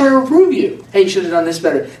 Because He's trying to reprove you. Hey, you should have done this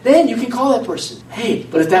better. Then you can call that person. Hey,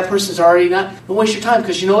 but if that person's already not, don't waste your time.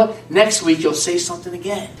 Because you know what? Next week you'll say something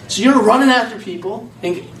again. So you're running after people.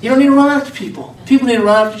 And you don't need to run after people. People need to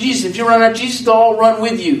run after Jesus. If you run after Jesus, they'll all run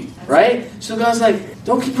with you. Right? So God's like,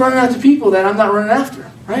 don't keep running after people that I'm not running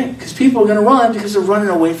after. Right? Because people are going to run because they're running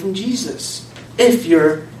away from Jesus. If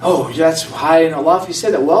you're, that's high and lofty, you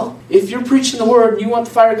said that. Well, if you're preaching the Word and you want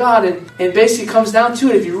the fire of God, and basically it comes down to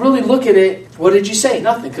it, if you really look at it, what did you say?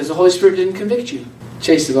 Nothing, because the Holy Spirit didn't convict you.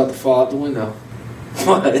 Chase is about to fall out the window.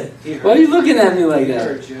 What? Why are you looking at me like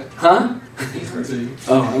that? Huh?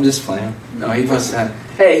 Oh, I'm just playing. No, he must have.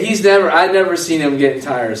 Hey, I've never seen him getting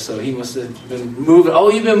tired, so he must have been moving. Oh,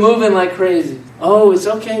 you've been moving like crazy. Oh, it's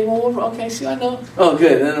okay. Well, okay, see, I know. Oh,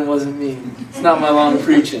 good. Then it wasn't me. It's not my long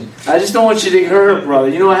preaching. I just don't want you to get hurt, brother.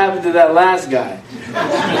 You know what happened to that last guy?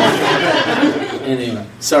 Anyway,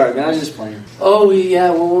 sorry, man. I was just playing. Oh, yeah.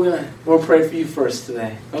 Well, we'll pray for you first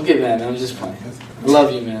today. Don't get mad, man. I was just playing. I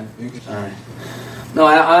love you, man. All right. No,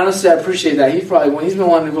 I honestly appreciate that. He's been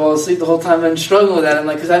wanting to go to sleep the whole time. I've been struggling with that. I'm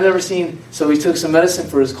like, because I've never seen. So he took some medicine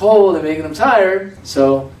for his cold and making him tired.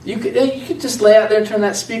 So you could just lay out there and turn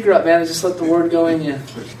that speaker up, man, and just let the Word go in you.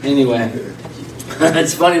 Anyway,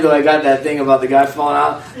 it's funny though. I got that thing about the guy falling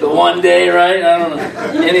out the one day, right? I don't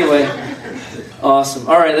know. Anyway, awesome.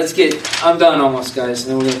 All right, I'm done almost, guys,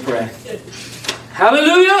 and then we're gonna pray.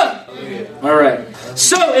 Hallelujah! All right.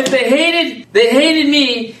 So if they hated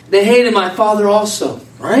me, they hated my Father also.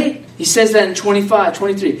 Right? He says that in 25,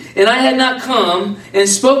 23. And I had not come and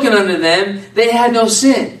spoken unto them, they had no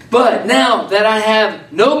sin. But now that I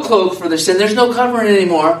have no cloak for their sin, there's no covering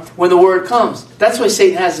anymore when the Word comes. That's why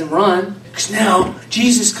Satan has them run. Because now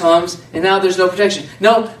Jesus comes and now there's no protection.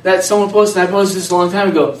 No, that someone posted, I posted this a long time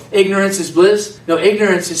ago. Ignorance is bliss. No,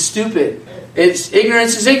 ignorance is stupid.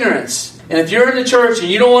 Ignorance is ignorance. And if you're in the church and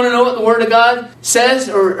you don't want to know what the Word of God says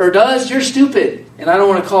or does, you're stupid. And I don't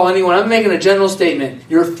want to call anyone. I'm making a general statement.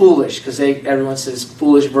 You're foolish because everyone says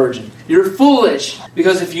foolish virgin. You're foolish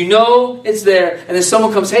because if you know it's there and then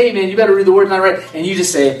someone comes, hey man, you better read the Word, not right. And you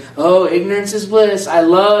just say, oh, ignorance is bliss. I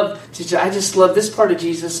just love this part of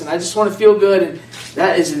Jesus and I just want to feel good. And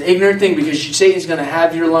that is an ignorant thing because Satan's going to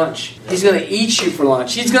have your lunch. He's going to eat you for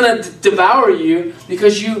lunch. He's going to devour you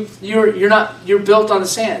because you're built on the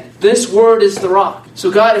sand. This Word is the rock.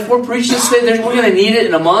 So God, if we're preaching this thing, we're going to need it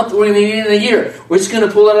in a month. We're going to need it in a year. We're just going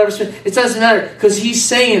to pull it out of our spirit. It doesn't matter because He's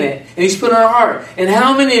saying it. and He's put in our heart. And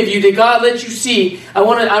how many of you did God let you see? I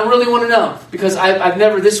really want to know, because I've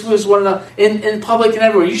never. This was one of the in public and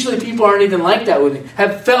everywhere. Usually people aren't even like that with me.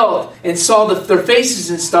 Have felt and saw their faces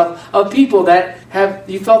and stuff of people that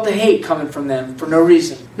you felt the hate coming from them for no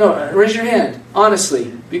reason. No, raise your hand. Honestly,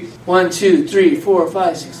 1, 2, 3, 4,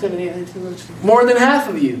 5, 6, 7, 8, 9, 10, 11, 12. More than half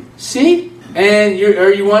of you. See? And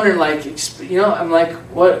are you wondering, like, I'm like,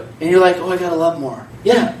 what? And you're like, oh, I gotta love more.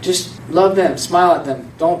 Yeah, just love them, smile at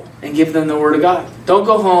them, and give them the Word of God. Don't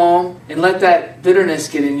go home and let that bitterness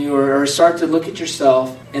get in you, or start to look at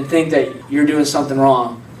yourself and think that you're doing something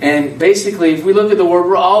wrong. And basically, if we look at the Word,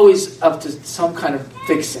 we're always up to some kind of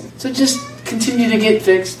fixing. So just continue to get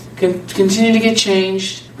fixed, continue to get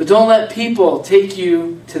changed, but don't let people take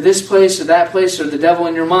you to this place or that place, or the devil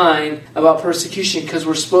in your mind about persecution, because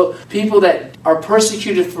people that are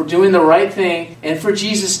persecuted for doing the right thing and for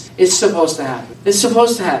Jesus, it's supposed to happen. It's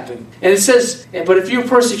supposed to happen. And it says, but if you're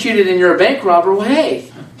persecuted and you're a bank robber, well,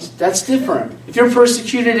 hey, that's different. If you're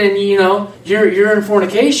persecuted and you're in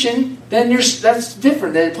fornication, then that's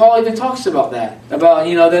different. Then Paul even talks about that. About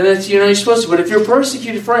then it's you're supposed to. But if you're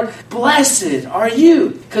persecuted for it, blessed are you.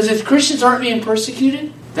 Because if Christians aren't being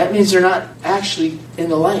persecuted, that means they're not actually in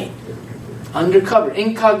the light. Undercover,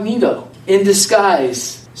 incognito, in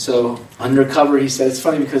disguise. So, undercover, he said. It's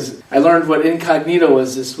funny because I learned what incognito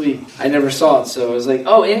was this week. I never saw it, so I was like,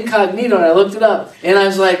 oh, incognito, and I looked it up. And I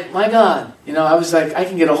was like, my God. I was like, I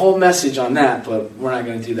can get a whole message on that, but we're not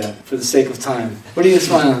going to do that for the sake of time. What are you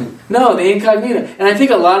smiling? No, the incognito. And I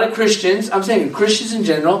think a lot of Christians, I'm saying Christians in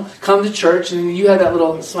general, come to church, and you have that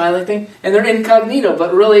little smiling thing, and they're incognito,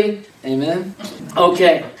 but really, amen?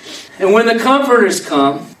 Okay. And when the comforters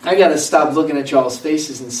come, I got to stop looking at y'all's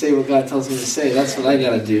faces and say what God tells me to say. That's what I got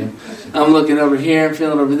to do. I'm looking over here and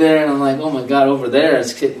feeling over there, and I'm like, oh my God, over there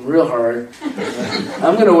it's hitting real hard.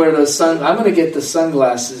 I'm going to wear I'm going to get the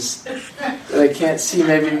sunglasses that I can't see.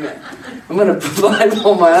 Maybe I'm going to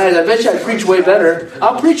blindfold my eyes. I bet you I preach way better.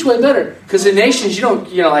 I'll preach way better. Because in nations, you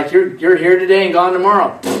don't, like you're here today and gone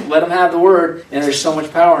tomorrow. Let them have the word, and there's so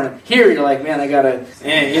much power in it. Here, you're like, man, I got to,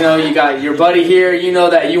 you got your buddy here. You know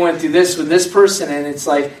that you went through this with this person, and it's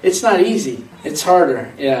like, it's not easy. It's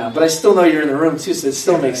harder, yeah. But I still know you're in the room too, so it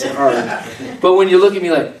still makes it hard. But when you look at me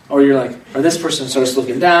or this person starts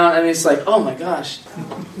looking down, it's like, oh my gosh.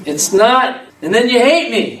 It's not, and then you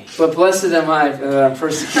hate me. But blessed am I, I'm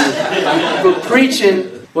persecuted. I'm preaching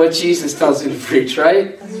what Jesus tells me to preach,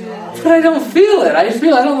 right? But I don't feel it. I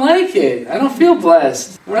don't like it. I don't feel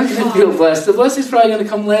blessed. We're not going to feel blessed. The blessing's probably going to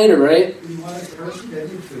come later, right?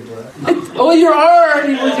 Oh, you're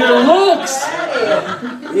already with your looks.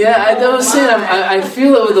 Yeah, I was saying, I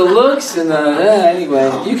feel it with the looks and anyway.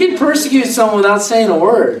 You can persecute someone without saying a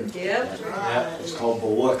word. Yep. Yeah, it's called the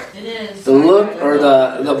look. It is. The look, or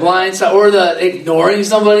the blind side, or the ignoring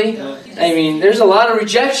somebody. There's a lot of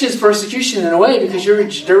rejections, persecution in a way, because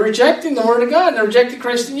they're rejecting the Word of God, and they're rejecting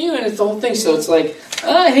Christ in you, and it's the whole thing. So it's like,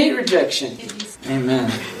 I hate rejection. Amen.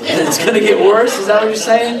 And it's going to get worse? Is that what you're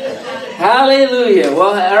saying? Hallelujah. Well,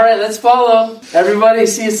 all right, let's follow. Everybody,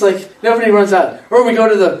 see, it's like nobody runs out. Or we go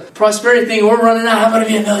to the prosperity thing, we're running out. I'm going to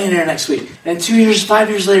be a millionaire next week. And 2 years, 5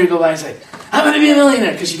 years later, go by and say, I'm going to be a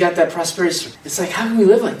millionaire, because you got that prosperity. It's like, how can we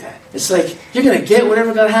live like that? It's like, you're going to get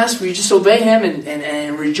whatever God has for you. Just obey Him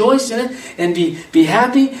and rejoice in it and be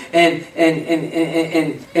happy. And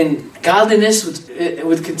godliness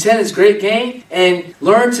with content is great gain. And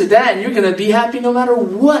learn to that, and you're going to be happy no matter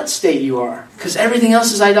what state you are. Because everything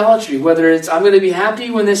else is idolatry. Whether it's, I'm going to be happy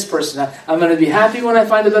when this person, I'm going to be happy when I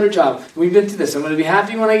find a better job. We've been through this. I'm going to be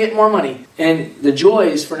happy when I get more money. And the joy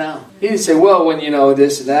is for now. He didn't say, well, when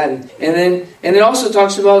this and that. And then it also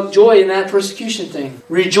talks about joy in that persecution thing.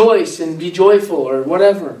 Rejoice and be joyful, or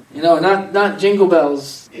whatever. Not jingle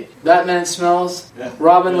bells. Batman smells. Yeah.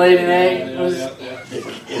 Robin laid an egg.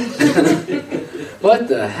 What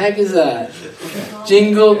the heck is that?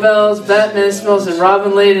 Jingle bells, Batman smells, and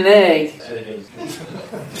Robin laid an egg.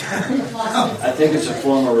 I think it's a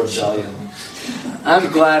form of rebellion.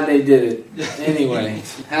 I'm glad they did it. Anyway,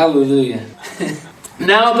 hallelujah.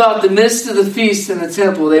 Now about the midst of the feast in the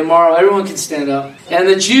temple, they marvel. Everyone can stand up. And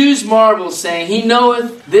the Jews marvel, saying, He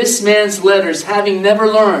knoweth this man's letters, having never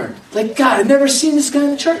learned. Like, God, I've never seen this guy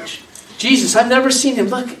in the church. Jesus, I've never seen him.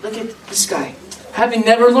 Look at this guy. Having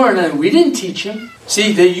never learned. And we didn't teach him.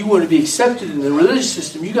 See, that you want to be accepted in the religious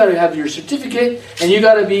system, you got to have your certificate, and you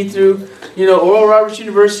got to be through, Oral Roberts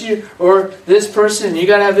University, or this person, and you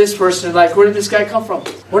got to have this person. Like, where did this guy come from?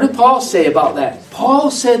 What did Paul say about that? Paul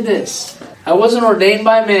said this. I wasn't ordained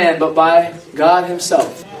by man, but by God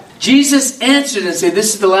Himself. Jesus answered and said,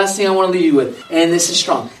 this is the last thing I want to leave you with, and this is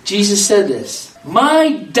strong. Jesus said this,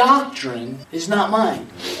 my doctrine is not mine.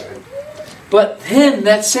 But him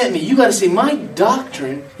that sent me. You got to say, my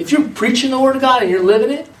doctrine, if you're preaching the Word of God and you're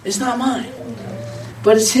living it, it's not mine.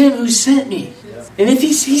 But it's him who sent me. And if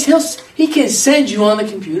he can send you on the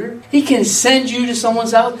computer. He can send you to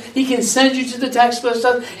someone's house. He can send you to the tax collector's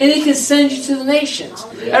house. And he can send you to the nations.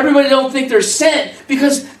 Everybody don't think they're sent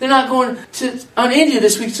because they're not going on India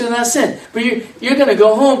this week, so they're not sent. But you're going to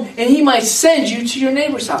go home, and he might send you to your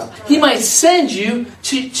neighbor's house. He might send you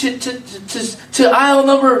to aisle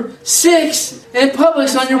number 6 in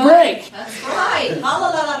Publix on your break. That's right.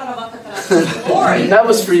 That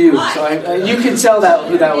was for you. So you can tell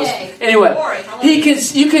who that was. Anyway,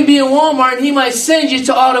 you can be in Walmart, and he might send you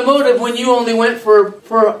to automotive when you only went for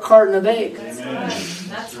a carton of eggs.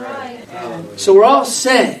 That's right. So we're all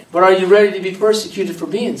sent, but are you ready to be persecuted for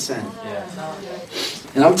being sent?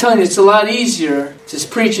 And I'm telling you, it's a lot easier to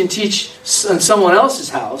preach and teach in someone else's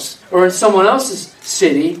house, or in someone else's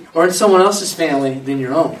city, or in someone else's family than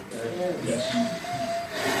your own.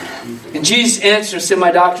 And Jesus answered and said,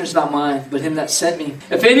 my doctrine is not mine, but him that sent me.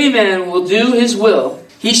 If any man will do his will,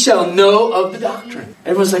 he shall know of the doctrine.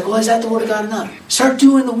 Everyone's like, well, is that the Word of God or not? Start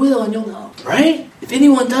doing the will and you'll know. Right? If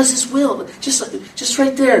anyone does his will, just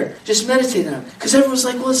right there, just meditate on it. Because everyone's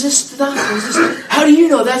like, well, is this the doctrine? How do you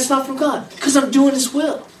know that's not from God? Because I'm doing his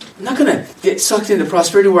will. I'm not going to get sucked into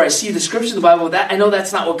prosperity where I see the scripture in the Bible. I know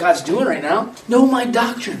that's not what God's doing right now. No, my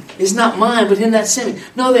doctrine is not mine, but him that sent me.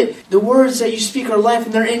 Know that the words that you speak are life,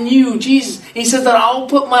 and they're in you, Jesus. And he says that I'll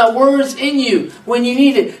put my words in you when you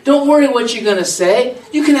need it. Don't worry what you're going to say.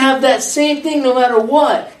 You can have that same thing no matter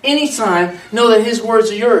what. Anytime, know that his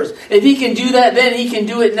words are yours. If he can do that then, he can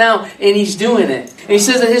do it now, and he's doing it. And he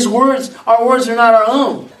says that his words, our words are not our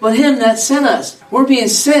own, but him that sent us. We're being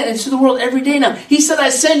sent into the world every day now. He said, I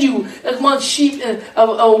send you among sheep and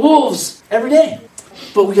wolves every day.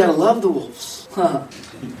 But we got to love the wolves.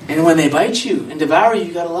 And when they bite you and devour you,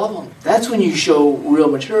 you got to love them. That's when you show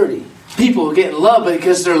real maturity. People get in love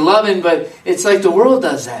because they're loving, but it's like the world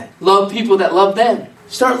does that. Love people that love them.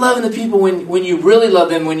 Start loving the people when you really love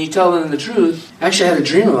them, when you tell them the truth. Actually, I had a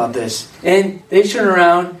dream about this. And they turn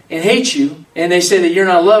around and hate you, and they say that you're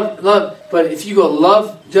not loved. But if you go,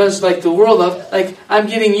 love does like the world love, like I'm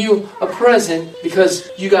getting you a present because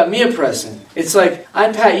you got me a present. It's like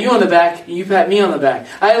I pat you on the back, and you pat me on the back.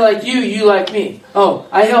 I like you, you like me. Oh,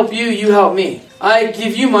 I help you, you help me. I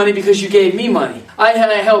give you money because you gave me money. I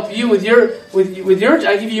help you with your.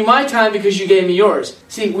 I give you my time because you gave me yours.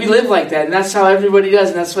 See, we live like that, and that's how everybody does,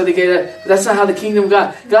 and that's why they get it. But that's not how the kingdom of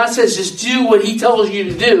God. God says, just do what He tells you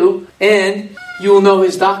to do, and you will know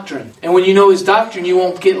His doctrine. And when you know His doctrine, you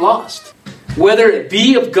won't get lost. Whether it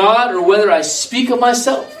be of God or whether I speak of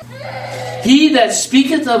myself. He that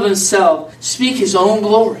speaketh of himself speak his own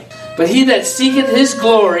glory. But he that seeketh his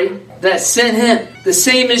glory that sent him, the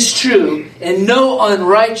same is true, and no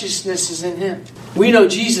unrighteousness is in him. We know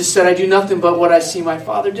Jesus said, I do nothing but what I see my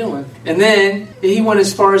Father doing. And then he went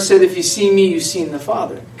as far as said, if you see me, you've seen the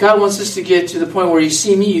Father. God wants us to get to the point where you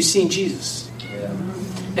see me, you've seen Jesus.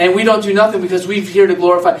 And we don't do nothing because we're here to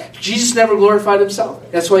glorify. Jesus never glorified himself.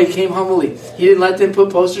 That's why he came humbly. He didn't let them put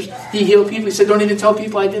posters. He healed people. He said, don't even tell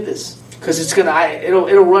people I did this. Because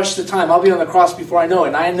it'll rush the time. I'll be on the cross before I know it.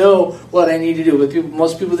 And I know what I need to do. But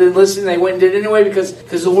most people didn't listen. They went and did it anyway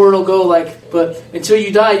because the word will go but until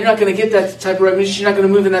you die, you're not going to get that type of recognition. You're not going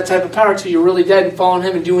to move in that type of power until you're really dead and following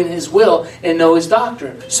him and doing his will and know his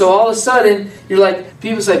doctrine. So all of a sudden, you're like,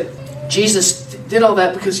 people say, Jesus did all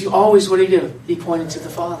that because what did he do? He pointed to the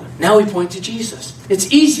Father. Now we point to Jesus.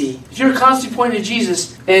 It's easy. If you're constantly pointing to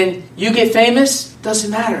Jesus and you get famous,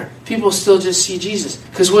 doesn't matter. People still just see Jesus.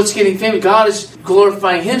 Because what's getting famous? God is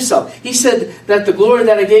glorifying himself. He said that the glory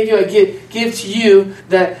that I gave you, I give to you,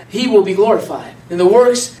 that he will be glorified. And the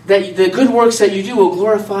good works that you do will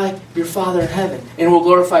glorify your Father in heaven and will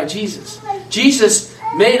glorify Jesus. Jesus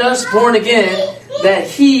made us born again that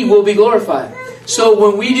he will be glorified. So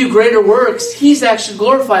when we do greater works, he's actually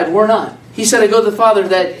glorified. We're not. He said, I go to the Father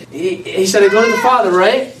he said, I go to the Father,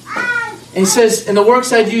 right? And he says, and the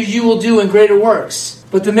works I do, you will do in greater works.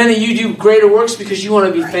 But the minute you do greater works because you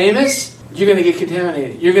want to be famous, you're going to get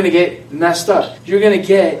contaminated. You're going to get messed up. You're going to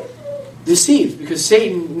get deceived because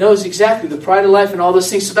Satan knows exactly the pride of life and all those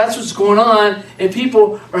things. So that's what's going on. And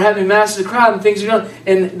people are having masses of crowd and things are going on.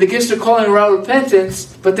 And the gifts are calling around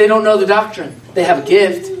repentance, but they don't know the doctrine. They have a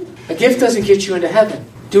gift. A gift doesn't get you into heaven.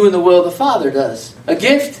 Doing the will of the Father does. A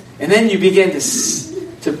gift, and then you begin to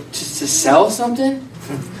sell something.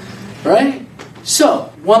 Right?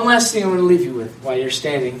 So, one last thing I'm going to leave you with while you're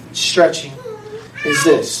standing, stretching, is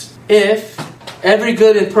this. If every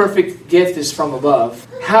good and perfect gift is from above,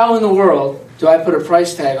 how in the world do I put a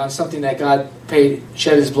price tag on something that God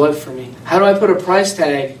shed His blood for me? How do I put a price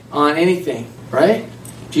tag on anything? Right?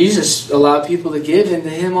 Jesus allowed people to give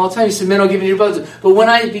into Him all the time. He said, men will give you your blood. But when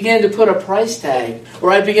I began to put a price tag,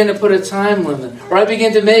 or I began to put a time limit, or I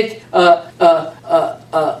began to make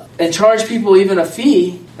and charge people even a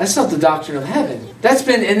fee, that's not the doctrine of heaven. That's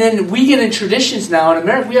been, and then we get in traditions now in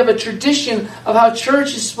America. We have a tradition of how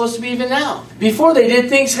church is supposed to be even now. Before they did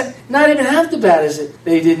things not even half the bad as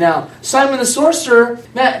they did now. Simon the sorcerer,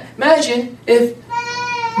 imagine if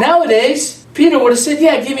nowadays Peter would have said,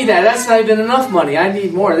 yeah, give me that. That's not even enough money. I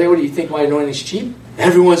need more. What do you think, my anointing is cheap?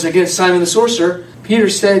 Everyone's against Simon the sorcerer. Peter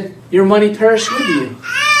said, your money perish with you.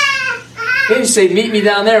 He didn't say, meet me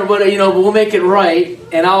down there, but we'll make it right,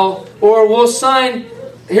 and we'll sign.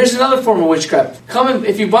 Here's another form of witchcraft.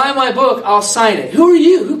 If you buy my book, I'll sign it. Who are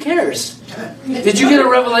you? Who cares? Did you get a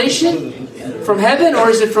revelation from heaven, or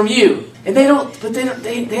is it from you? And they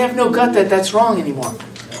have no gut that's wrong anymore.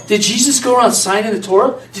 Did Jesus go around signing the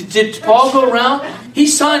Torah? Did Paul go around? He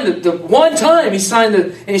signed the one time. He signed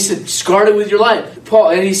and he said, "Guard it with your life." Paul,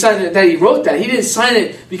 and he signed it, that he wrote that. He didn't sign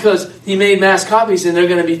it because he made mass copies and they're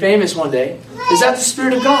going to be famous one day. Is that the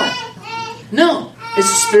Spirit of God? No, it's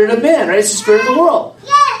the spirit of man, right? It's the spirit of the world.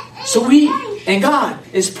 So God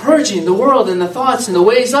is purging the world and the thoughts and the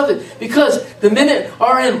ways of it, because the minute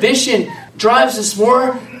our ambition drives us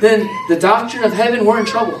more than the doctrine of heaven, we're in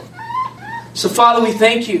trouble. So, Father, we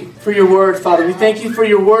thank you for your word, Father. We thank you for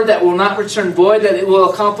your word that will not return void, that it will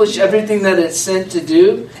accomplish everything that it's sent to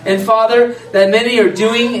do. And, Father, that many are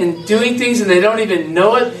doing things and they don't even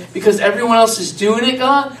know it because everyone else is doing it,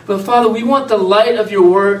 God. But, Father, we want the light of your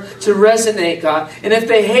word to resonate, God. And if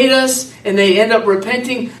they hate us and they end up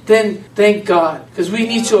repenting, then thank God. Because we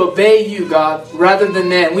need to obey you, God, rather than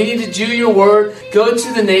man. We need to do your word, go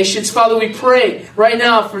to the nations. Father, we pray right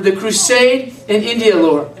now for the crusade in India,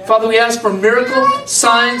 Lord. Father, we ask for miracle,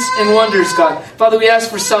 signs, and wonders, God. Father, we ask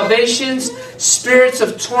for salvations, spirits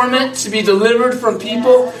of torment to be delivered from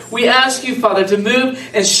people. We ask you, Father, to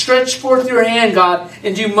move and stretch forth your hand, God,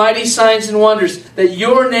 and do mighty signs and wonders, that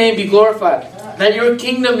your name be glorified, that your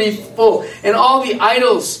kingdom be full, and all the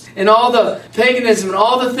idols and all the paganism and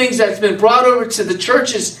all the things that's been brought over to the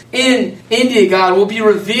churches in India, God, will be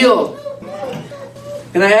revealed.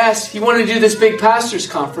 And I asked, he wanted to do this big pastors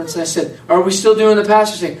conference. And I said, are we still doing the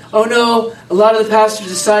pastors thing? Oh no, a lot of the pastors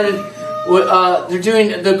decided they're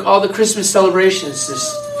doing all the Christmas celebrations.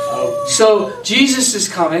 So Jesus is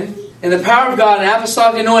coming, and the power of God and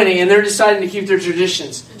apostolic anointing, and they're deciding to keep their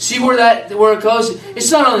traditions. See where it goes?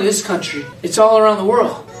 It's not only this country, it's all around the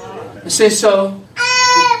world. I say, so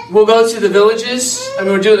we'll go to the villages.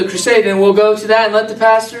 We're doing the crusade, and we'll go to that and let the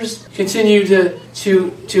pastors continue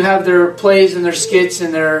to have their plays and their skits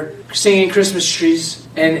and their singing Christmas trees,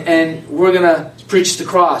 and we're gonna preach the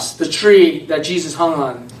cross, the tree that Jesus hung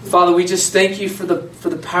on. Father, we just thank you for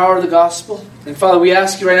the power of the gospel. And Father, we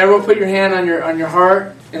ask you right now, everyone put your hand on your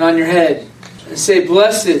heart and on your head and say,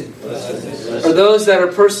 blessed are those that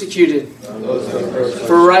are persecuted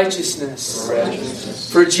for righteousness,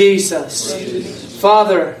 for Jesus.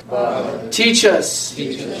 Father, teach us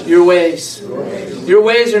your ways. Your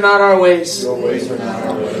ways are not our ways.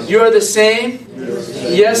 You are the same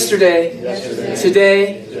yesterday,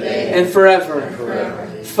 today, and forever.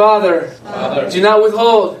 Father, do not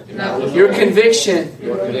withhold your conviction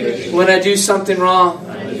when I do something wrong.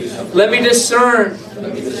 Let me discern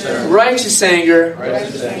righteous anger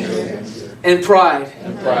and pride,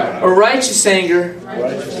 or righteous anger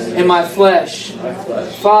in my flesh.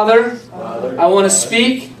 Father, I want to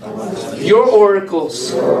speak your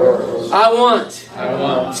oracles. I want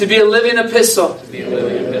to be a living epistle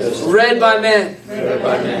read by men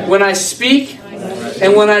when I speak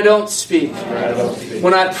and when I don't speak,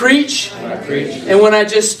 when I preach and when I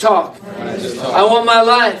just talk. I want my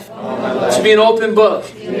life to be an open book.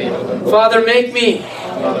 Father, make me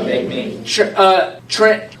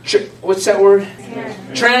what's that word?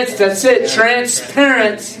 That's it.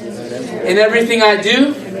 Transparent in everything I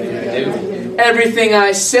do, everything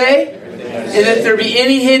I say, and if there be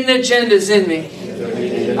any hidden agendas in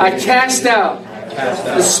me, I cast out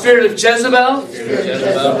the spirit of Jezebel,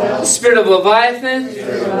 the spirit of Leviathan,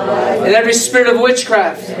 and every spirit of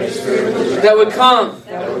witchcraft that would come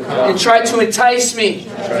and try to entice me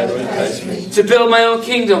to build my own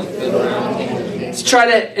kingdom, to try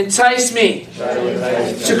to entice me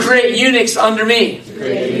to create eunuchs under me.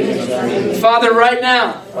 Father, right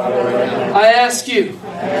now, I ask you,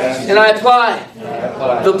 and I apply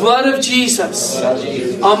the blood of Jesus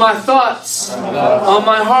on my thoughts, on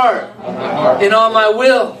my heart, and on my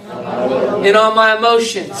will, and on my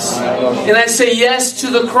emotions. And I say yes to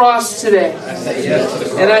the cross today.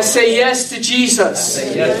 And I say yes to Jesus,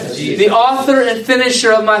 the author and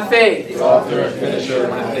finisher of my faith.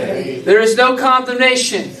 There is no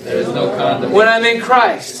condemnation when I'm in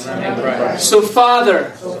Christ. So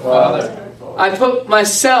Father, I put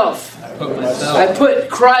myself, I put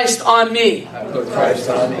Christ on me.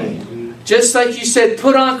 Just like you said,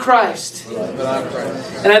 put on Christ.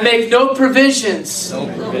 And I make no provisions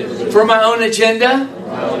for my own agenda,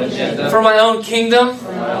 for my own kingdom,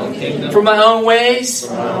 for my own ways,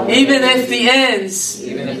 even if the ends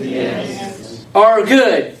are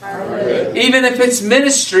good, even if it's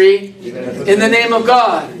ministry in the name of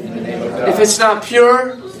God. If it's not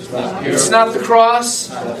pure, it's not the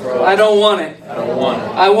cross, I don't want it.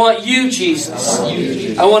 I want you, Jesus.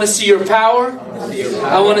 I want to see your power.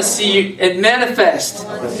 I want to see it manifest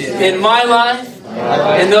in my life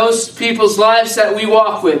and those people's lives that we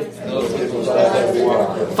walk with.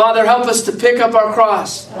 Father, help us to pick up our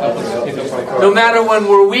cross. No matter when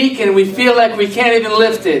we're weak and we feel like we can't even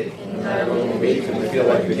lift it.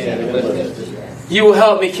 You will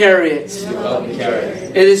help me carry it.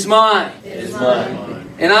 It is mine.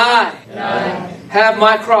 And I have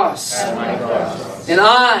my cross. And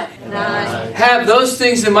I have those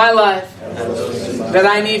things in my life that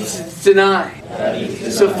I need to deny.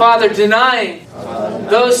 So Father, denying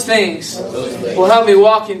those things will help me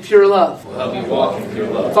walk in pure love.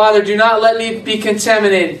 Father, do not let me be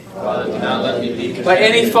contaminated by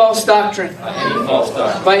any false doctrine,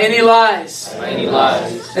 by any lies.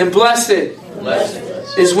 And blessed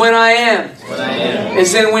is when I am,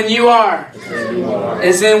 is in when you are,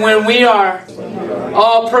 is in when we are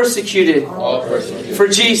all persecuted for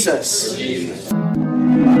Jesus.